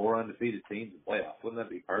 That'd be 4 undefeated teams in playoffs. Wouldn't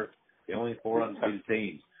that be perfect? The only 4 undefeated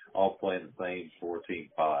teams all playing the same 4-team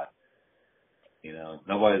pot.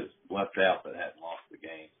 Nobody's left out that hadn't lost the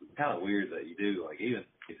game. So it's kind of weird that you do. Even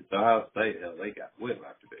if it's Ohio State, hell, they got what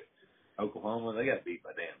have to do. Oklahoma, they got beat by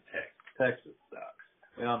damn Texas. Texas sucks.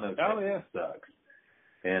 We all know Texas sucks.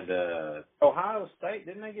 And Ohio State,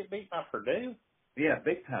 didn't they get beat by Purdue? Yeah,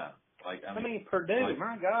 big time. Purdue,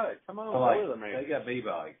 my God, come on, man. They got beat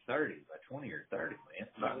by 30, by 20 or 30, man.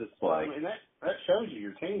 It's not just that shows you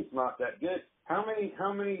your team's not that good. How many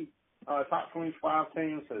top 25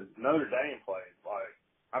 teams has Notre Dame played?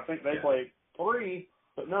 I think they played 3,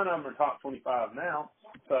 but none of them are top 25 now.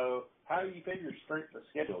 So how do you figure strength of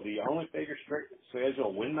schedule? Do you only figure strength of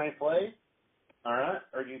schedule when they play? All right,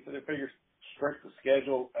 or do you figure strength of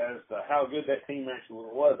schedule as to how good that team actually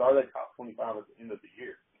was? Are they top 25 at the end of the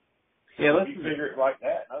year? Yeah, let's figure it like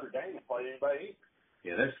that. Notre Dame didn't play anybody either.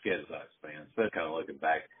 Yeah, their schedule's outstanding. So kind of looking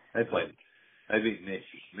back, they beat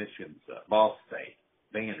Michigan, Ball State,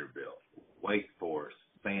 Vanderbilt, Wake Forest,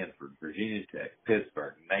 Stanford, Virginia Tech,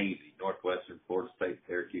 Pittsburgh, Navy, Northwestern, Florida State,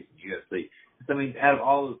 Syracuse, and USC. Out of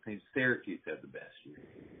all those teams, Syracuse had the best year.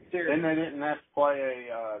 Then they didn't have to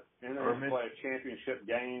play a championship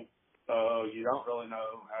game, so you don't really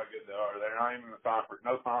know how good they are. They're not even in the conference,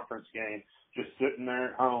 no conference game, just sitting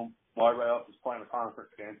there at home while everybody else is playing a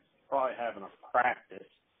conference game, probably having a practice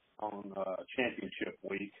on championship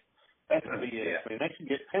week. That's going to be it. They should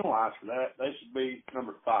get penalized for that. They should be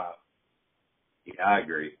number 5. Yeah, I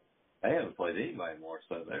agree. They haven't played anybody more,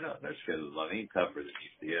 so their schedule's any tougher than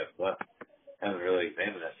UCF. But haven't really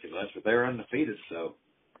examined that too much, but they're undefeated, so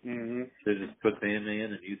they just put them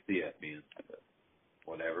in and UCF in,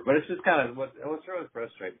 whatever. But it's just kind of what's really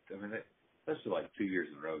frustrating. I mean, especially like 2 years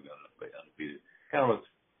in a row going undefeated. Kind of what's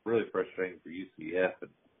really frustrating for UCF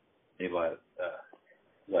and anybody.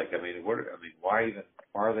 Why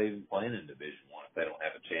are they even playing in Division I if they don't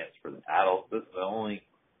have a chance for the title? This is the only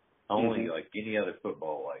like any other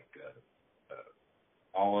football, like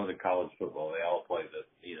all other college football, they all play the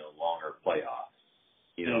longer playoffs.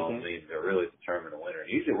 I mean, they're really determined to win.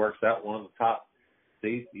 And usually it works out one of the top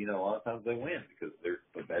seeds. A lot of times they win because they're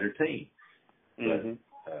a better team. But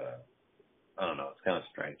I don't know. It's kind of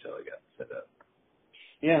strange how they got set up.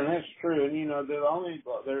 Yeah, and that's true. And there's a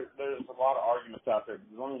lot of arguments out there.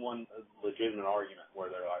 There's only one legitimate argument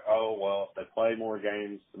where they're like, oh well, if they play more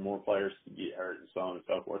games, the more players can get hurt and so on and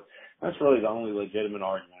so forth. That's really the only legitimate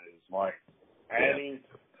argument. Is like adding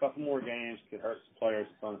a couple more games could hurt some players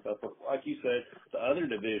and so on and so forth. Like you said, the other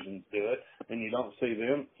divisions do it, and you don't see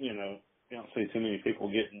them. You don't see too many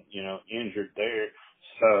people getting injured there.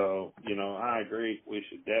 So I agree. We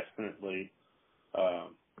should definitely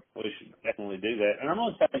do that. And I'm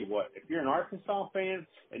going to tell you what, if you're an Arkansas fan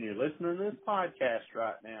and you're listening to this podcast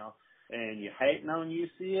right now and you're hating on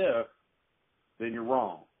UCF, then you're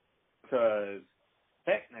wrong. Because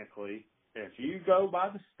technically, if you go by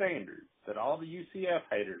the standards that all the UCF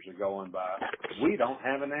haters are going by, we don't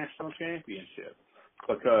have a national championship.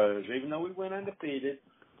 Because even though we went undefeated,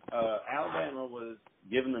 Alabama was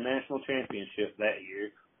given the national championship that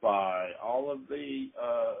year by all of the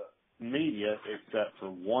media except for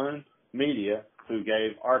one media who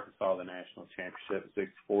gave Arkansas the national championship in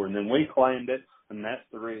 '64, and then we claimed it, and that's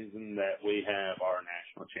the reason that we have our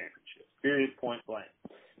national championship. Period, point blank.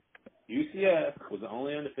 UCF was the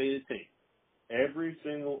only undefeated team. Every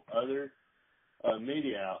single other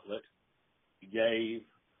media outlet gave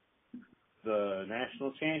the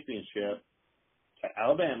national championship to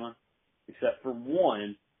Alabama, except for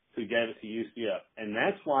one who gave it to UCF. And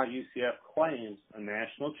that's why UCF claims a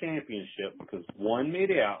national championship, because one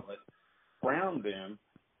media outlet crowned them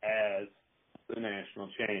as the national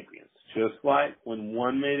champions. Just like when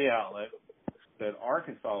one media outlet said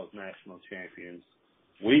Arkansas was national champions,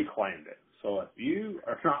 we claimed it. So if you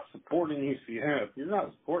are not supporting UCF, you're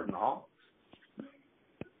not supporting the Hawks.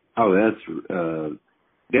 Oh, that's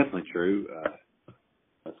definitely true,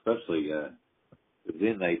 especially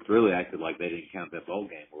then they really acted like they didn't count that bowl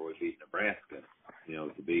game where we beat Nebraska,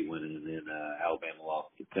 to beat winning, and then Alabama lost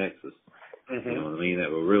to Texas. You know what I mean?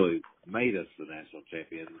 That would really made us the national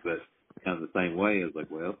champions. But kind of the same way, it's like,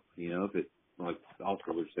 well, if it, like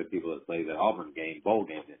also there's some people that say that Auburn bowl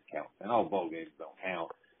game didn't count. And all bowl games don't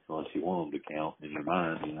count unless you want them to count in your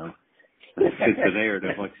mind, It's a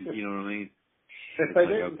narrative, you know what I mean? If they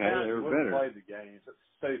didn't count, they they were better. play the games. It's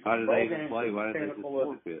stupid. How did they even play? Why did they just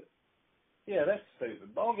forfeit? Yeah, that's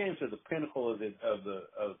stupid. Ball games are the pinnacle of the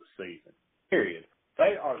season. Period.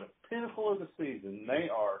 They are the pinnacle of the season. They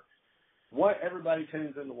are what everybody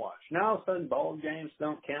tunes in to watch. Now all of a sudden ball games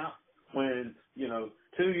don't count when,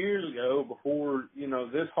 2 years ago before,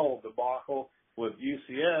 this whole debacle with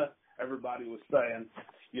UCF, everybody was saying,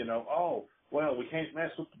 oh, well, we can't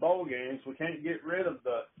mess with the bowl games. We can't get rid of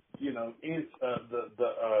the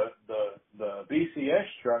BCS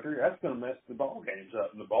structure. That's going to mess the bowl games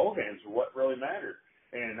up. And the bowl games are what really matter.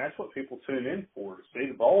 And that's what people tune in for, to see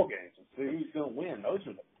the bowl games and see who's going to win. Those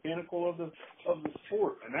are the pinnacle of the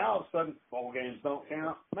sport. And now all of a sudden bowl games don't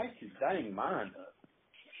count. Makes your dang mind up.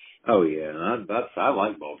 Oh yeah, and I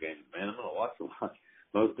like bowl games, man. I'm gonna watch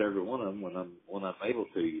most every one of them when I'm able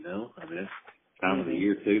to. I mean, it's time of the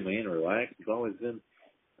year too, man. Relax. It's always been.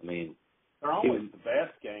 I mean, they're always the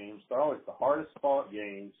best games. They're always the hardest fought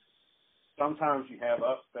games. Sometimes you have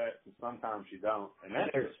upsets, and sometimes you don't, and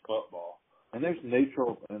that's just football. And there's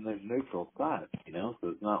neutral sides, So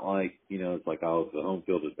it's not like it's like it's the home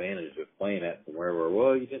field advantage of playing at somewhere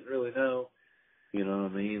where you didn't really know. You know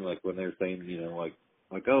what I mean? Like when they're saying,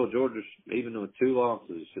 like, oh, Georgia, even with 2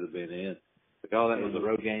 losses, should have been in. Like, oh, that was a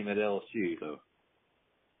road game at LSU. So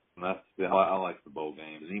I like the bowl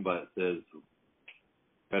games. Anybody that says,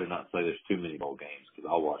 better not say there's too many bowl games, because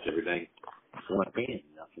I'll watch everything when I can.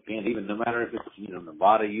 Even no matter if it's,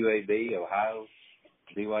 Nevada, UAB, Ohio,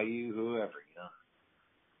 BYU, whoever,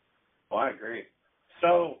 Well, I agree.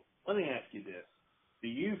 So let me ask you this. Do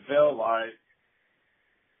you feel like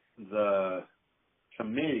the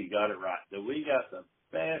committee got it right, that we got the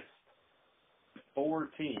best 4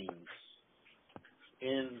 teams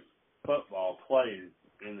in football played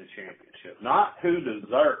in the championship? Not who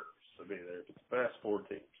deserves to be there, but the best 4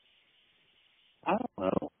 teams. I don't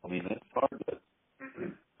know. I mean, it's hard to.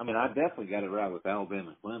 I mean, I definitely got it right with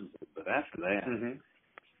Alabama and Clemson, but after that,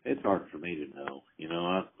 it's hard for me to know. You know,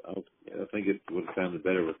 I think it would have sounded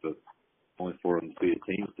better with the only 4 undefeated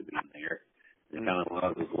teams to be in there. It kind of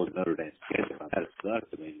allows us to look at Notre Dame's schedule. That sucks.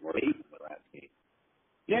 I mean, we're even with that team.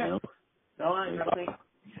 Yeah. You know? No, I think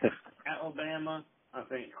Alabama, I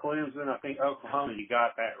think Clemson, I think Oklahoma, you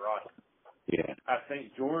got that right. Yeah. I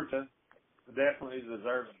think Georgia definitely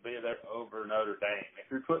deserves to be there over Notre Dame. If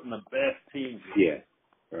you're putting the best teams in, Yeah.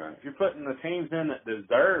 Right. if you're putting the teams in that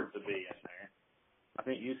deserve to be in there, I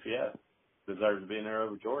think UCF deserves to be in there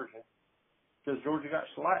over Georgia because Georgia got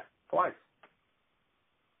shellacked twice.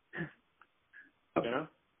 You know?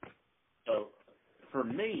 So for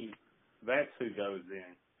me, that's who goes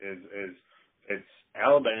in is it's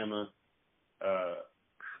Alabama,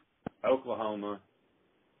 Oklahoma,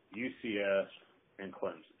 UCF, and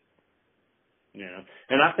Clemson. You know,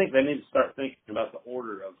 and I think they need to start thinking about the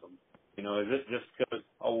order of them. You know, is it just because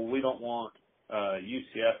we don't want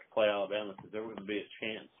UCF to play Alabama because there wouldn't be a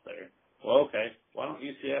chance there? Well, okay, why don't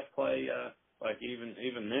UCF play like even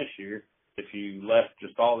this year? If you left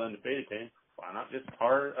just all the undefeated teams, why not just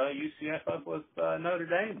par UCF up with Notre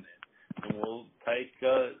Dame then, and we'll take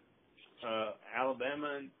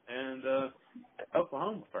Alabama and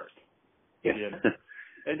Oklahoma first. Yeah.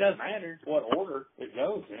 It doesn't matter what order it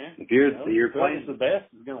goes in. If you're playing the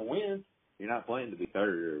best is going to win. You're not playing to be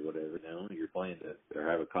third or whatever. No, you're playing to or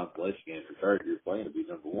have a consolation game for third. You're playing to be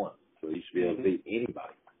number 1. So you should be able to beat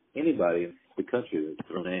anybody in the country that's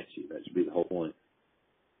thrown at you. That should be the whole point.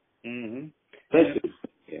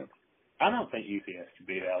 Yeah. I don't think UCF could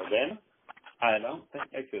beat Alabama. I don't think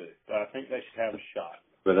they could. But I think they should have a shot.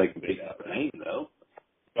 But they can beat Alabama, though.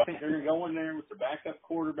 I think they're going to go in there with their backup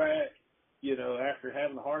quarterback, you know, after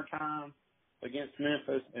having a hard time against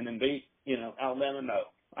Memphis and then beat, you know, Alabama. No,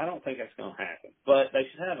 I don't think that's going to happen. But they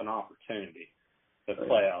should have an opportunity to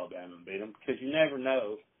play Alabama and beat them because you never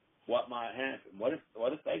know what might happen. What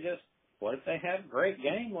if they have a great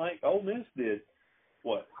game like Ole Miss did,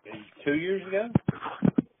 2 years ago,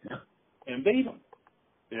 and beat them?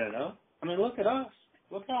 You know, I mean, look at us.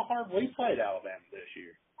 Look how hard we played Alabama this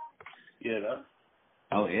year. You know.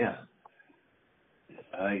 Oh yeah.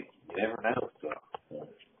 You never know. So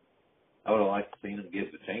I would have liked to see them give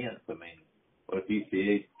it a chance. I mean, what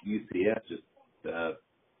if UCF just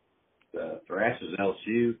thrashes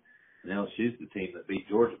LSU, and LSU's the team that beat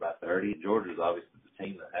Georgia by 30, and Georgia's obviously the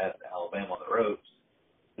team that has Alabama on the ropes.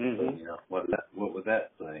 So, you know, what would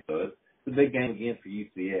that say? So it's a big game again for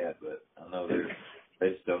UCF, but I know they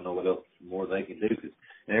just don't know what else more they can do.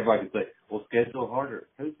 And everybody can say, well, schedule harder.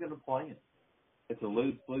 Who's going to play them? It's a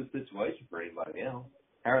lose-lose situation for anybody else.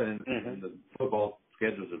 How in the football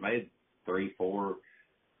schedules are made 3-4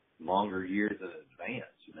 longer years in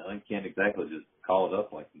advance. You know, you can't exactly just call it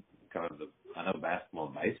up like kind of I know basketball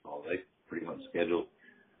and baseball, they pretty much schedule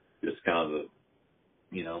just kind of a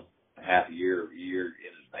half a year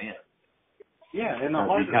in advance. Yeah, and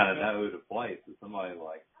you kind of know who to play. So somebody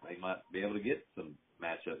like they might be able to get some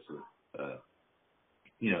matchups with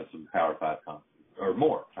some Power 5 or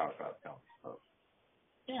more Power 5 conference.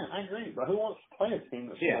 Yeah, I agree. But who wants to play a team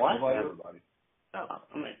that's like everybody? No,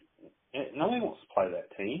 I mean, nobody wants to play that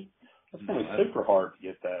team. It's going to be super hard to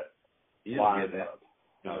get that lined up.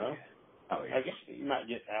 You know? Oh, yeah. I guess you might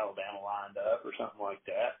get Alabama lined up or something like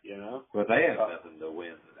that, you know? But they have nothing to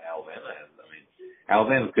win that Alabama has. I mean,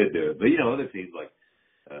 Alabama could do it. But, other teams like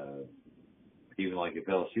even like if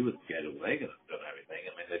LSU was scheduled, they could have done everything.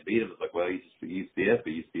 I mean, they beat them. It's like, well, you just beat UCF,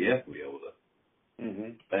 but UCF will be able to.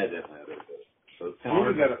 They definitely have it. So it's kind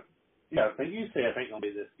of hard. I think UCF ain't going to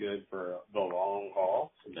be this good for the long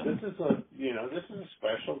haul. No. This is a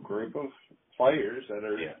special group of players that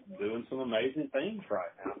are doing some amazing things right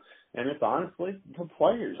now. And it's honestly the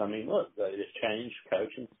players. I mean, look, they just changed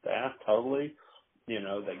coaching staff totally.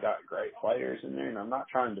 They got great players in there, and I'm not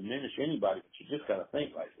trying to diminish anybody, but you just got to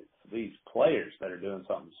think like it's these players that are doing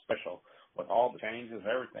something special with all the changes,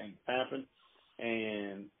 everything that's happened,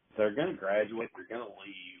 and they're going to graduate, they're going to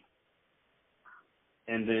leave,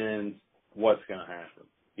 and then what's going to happen?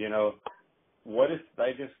 What if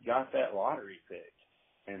they just got that lottery pick,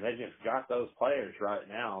 and they just got those players right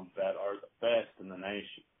now that are the best in the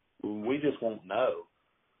nation? We just won't know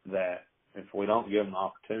that if we don't give them the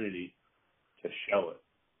opportunity to show it,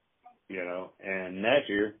 and next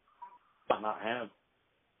year might not have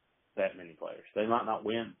that many players. They might not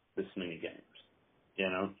win this many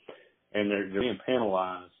games, and they're being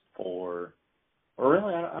penalized for, or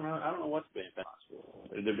really, I don't know what's being penalized for.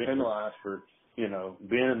 They're being penalized for,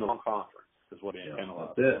 being in the wrong conference is what they're being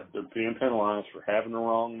penalized for. They're being penalized for having the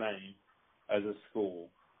wrong name as a school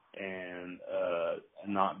and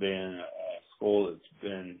not being a school that's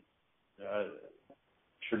been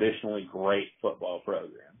traditionally great football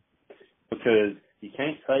program, because you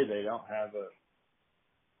can't say they don't have a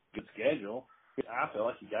good schedule. I feel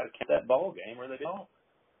like you got to catch that bowl game where they don't.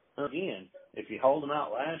 Again, if you hold them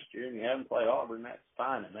out last year and you haven't played Auburn, that's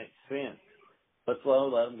fine. It makes sense. Let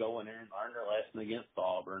them go in there and learn their lesson against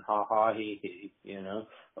Auburn. Ha ha he he. You know,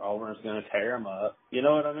 Auburn's going to tear them up. You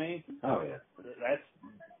know what I mean? Oh yeah.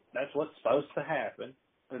 That's what's supposed to happen.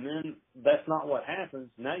 And then that's not what happens.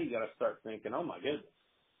 Now you got to start thinking, oh my goodness,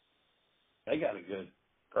 they got a good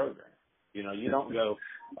program. You know, you don't go,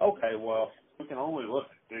 okay, well, we can only look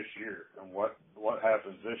at this year and what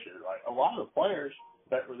happens this year. Like, a lot of the players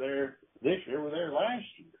that were there this year were there last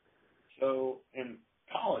year. So in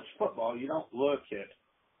college football, you don't look at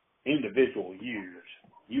individual years.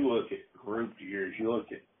 You look at grouped years. You look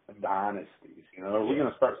at dynasties. You know, we're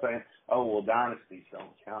going to start saying, oh, well, dynasties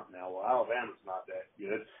don't count now. Well, Alabama's not that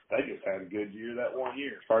good. They just had a good year that one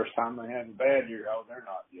year. First time they had a bad year, oh, they're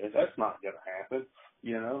not good. That's not going to happen,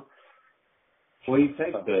 you know. Well, you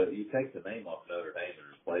take the name off Notre Dame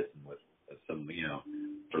and replace them with some, you know,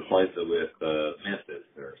 replace it with Memphis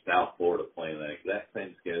or South Florida playing that exact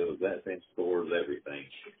same schedule, that same scores, everything.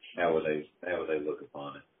 How would they look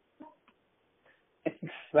upon it?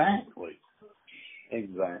 Exactly.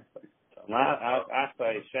 So I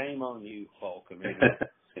say shame on you, Bowl Committee.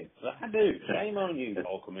 I do. Shame on you,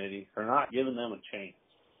 Bowl Committee, for not giving them a chance.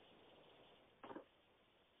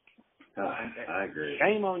 I agree.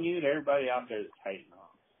 Shame on you to everybody out there that's hating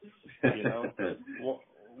on. You know,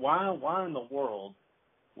 why in the world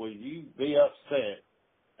would you be upset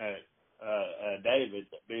at David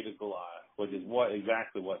that beat a Goliath, which is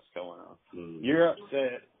exactly what's going on. Mm-hmm. You're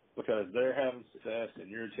upset because they're having success and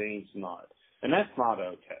your team's not, and that's not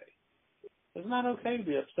okay. It's not okay to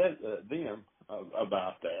be upset at them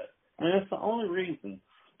about that. I mean, that's the only reason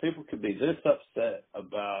people could be this upset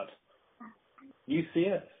about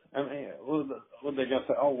UCF. I mean, what they going to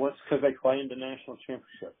say? Oh, what's because they claimed the national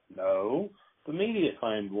championship? No, the media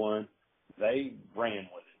claimed one. They ran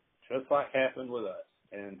with it, just like happened with us.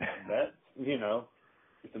 And that, you know,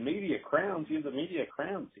 if the media crowns you, the media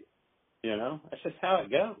crowns you. You know, that's just how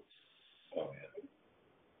it goes. Oh,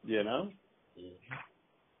 yeah. You know?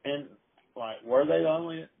 Mm-hmm. And, like, were they the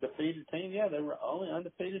only defeated team? Yeah, they were only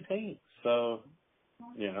undefeated team. So,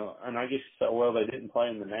 you know, and I guess you say, well, they didn't play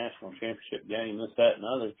in the national championship game, this, that, and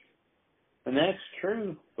other. And that's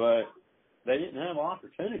true, but they didn't have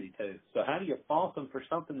opportunity to. So how do you fault them for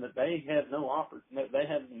something that they have no they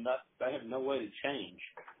have no way to change?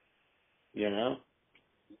 You know?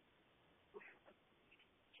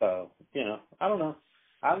 So, you know, I don't know.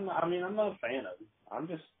 I'm not a fan of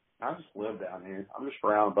them. I just live down here. I'm just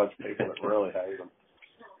around a bunch of people that really hate them.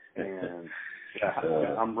 And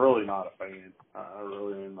yeah, I'm really not a fan. I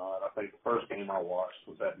really am not. I think the first game I watched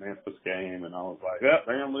was that Memphis game, and I was like, "Yep,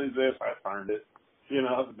 they're gonna lose this." I turned it. You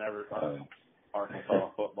know, I've never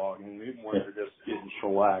Arkansas football game, even when they're just getting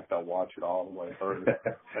shellacked. I watch it all the way through,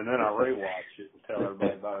 and then I rewatch it and tell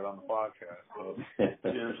everybody about it on the podcast. So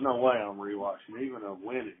there's no way I'm rewatching even a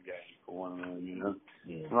winning game for one of them. You know,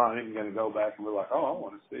 I'm not even going to go back and be like, "Oh, I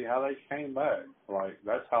want to see how they came back." Like,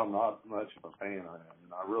 that's how not much of a fan I am,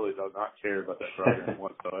 and I really do not care about that program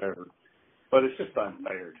whatsoever. But it's just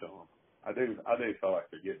unfair to them. I do feel like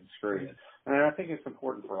they're getting screwed, and I think it's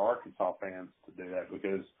important for Arkansas fans to do that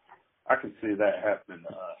because I can see that happening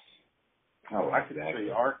to us. Oh, I could see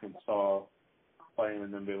Arkansas playing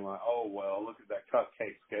and then being like, oh, well, look at that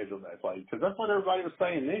cupcake schedule they played. Because that's what everybody was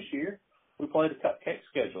saying this year. We played a cupcake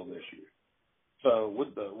schedule this year. So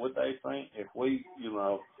would they think if we, you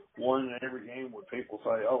know, won every game, would people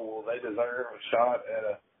say, oh, well, they deserve a shot at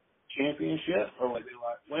a championship? Or would they be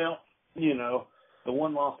like, well, you know, the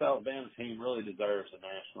one-loss Alabama team really deserves a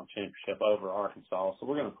national championship over Arkansas, so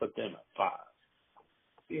we're going to put them at 5.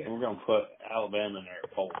 Yeah. And we're going to put Alabama in there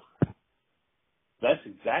at 4. That's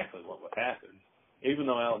exactly what would happen. Even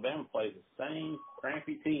though Alabama plays the same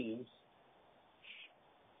crappy teams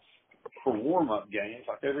for warm-up games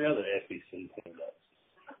like every other SEC team does.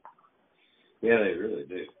 Yeah, they really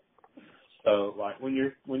do. So, like, when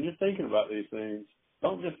you're thinking about these things,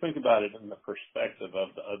 don't just think about it in the perspective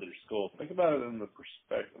of the other school. Think about it in the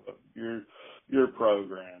perspective of your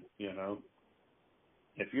program, you know.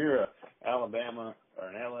 If you're a Alabama or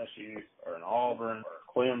an LSU or an Auburn or a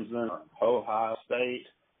Clemson or Ohio State,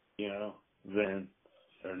 you know, then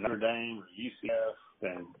or Notre Dame or UCF,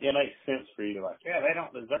 then it makes sense for you to like, yeah, they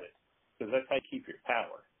don't deserve it because that's how you keep your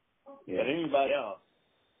power. Yeah. But anybody else,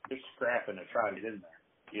 they're scrapping to try to get in there,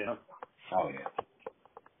 you know? Oh, yeah.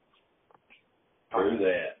 True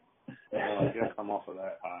that. Well, I guess I'm off of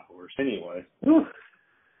that high horse anyway.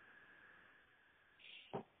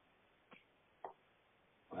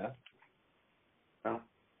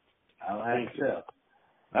 Thank you. yourself.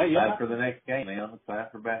 Oh, yeah. Time for the next game, man. It's time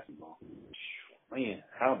for basketball. Man,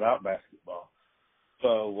 how about basketball?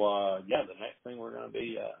 So, the next thing we're going to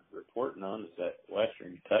be reporting on is that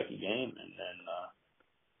Western Kentucky game,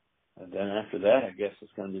 and then after that, I guess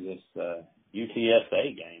it's going to be this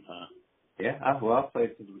UTSA game, huh? Yeah, I'll say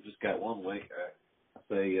since we just got 1 week, I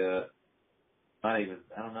say I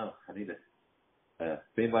don't know. I need to. If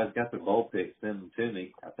anybody's got the bowl picks, send them to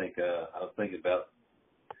me. I think I was thinking about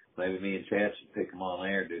maybe me and Chad should pick them on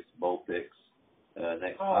air, do some bowl picks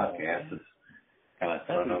next podcast. Just kind of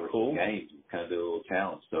run over some games and kind of do a little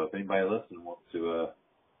challenge. So if anybody listening wants to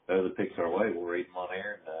throw the picks our way, we'll read them on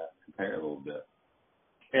air and compare a little bit.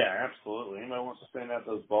 Yeah, absolutely. Anybody wants to send out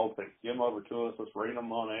those bowl picks, give them over to us. Let's read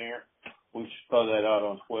them on air. We should throw that out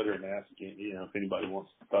on Twitter and ask if anybody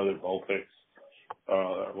wants to throw their bowl picks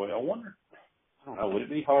our way. I wonder. I don't know. Would it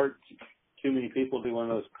be hard? Too many people do one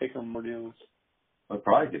of those pick 'em deals. We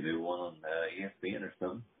probably could do one on ESPN or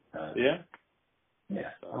something. Yeah.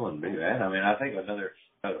 Yeah, I wouldn't do that. I mean, I think another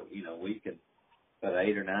week and about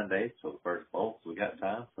 8 or 9 days till the first bowl, so we got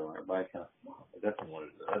time. So everybody kind of definitely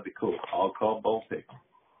wanted to do. That'd be cool. All call bowl pick.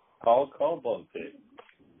 Call bowl pick.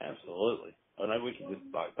 Absolutely. Or maybe we could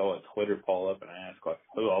just throw a Twitter poll up and ask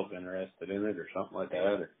who all's interested in it or something like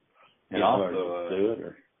that. And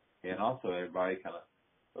also everybody kind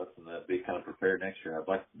of be kind of prepared next year. I'd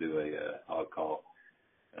like to do a I'll call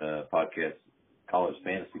podcast college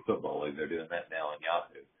fantasy football league. They're doing that now on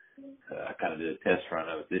Yahoo. I kind of did a test run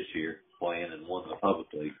of it this year, playing in one of the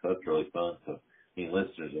public leagues. So that's really fun. So any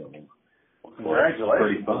listeners out there,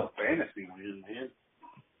 congratulations on the fantasy win, man.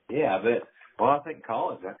 Yeah, I bet. Well, I think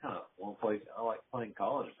college, I kind of want to play. I like playing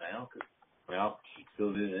college now because I'll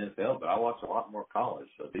still do the NFL, but I watch a lot more college,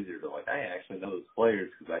 so it's easier to I actually know those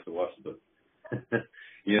players because I actually watch the.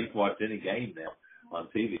 You can watch any game now on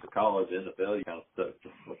TV. For college, NFL, you kind of stuck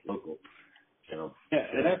with local. Yeah,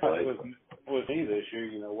 and that's with me this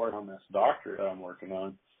year. Working on this doctorate I'm working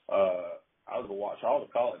on. I was going to watch all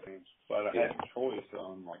the college games, but I had a choice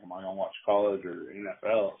on am I going to watch college or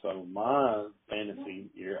NFL? So my fantasy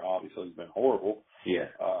year obviously has been horrible. Yeah.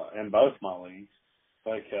 In both my leagues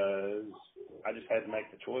because I just had to make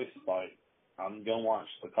the choice. I'm going to watch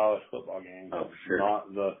the college football games, not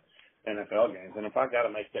the NFL games. And if I got to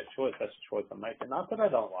make that choice, that's the choice I'm making. Not that I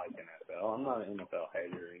don't like NFL. I'm not an NFL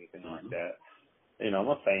hater or anything like that. I'm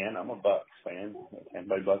a fan. I'm a Bucs fan, a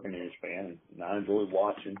Tampa Bay Buccaneers fan, and I enjoy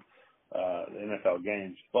watching the NFL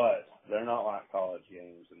games, but they're not like college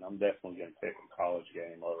games, and I'm definitely going to pick a college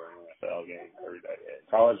game over an NFL game every day.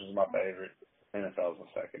 College is my favorite. NFL is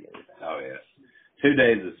my secondary. Oh, yes. 2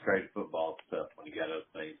 days of straight football stuff when you got other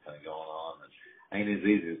things kind of going on. And ain't as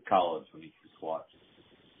easy as college when you just watch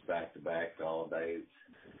back-to-back all days.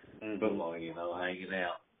 Football, hanging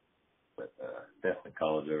out. But definitely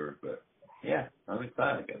college over. But, yeah, I'm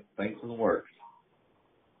excited. Got things in the works.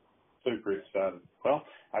 Super excited. Well,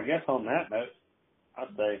 I guess on that note,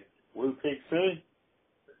 I'd say Woo Pig City.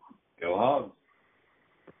 Go Hogs.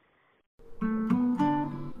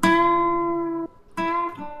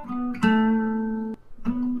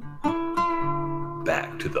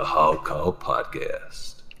 Back to the Hog Call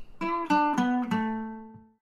Podcast.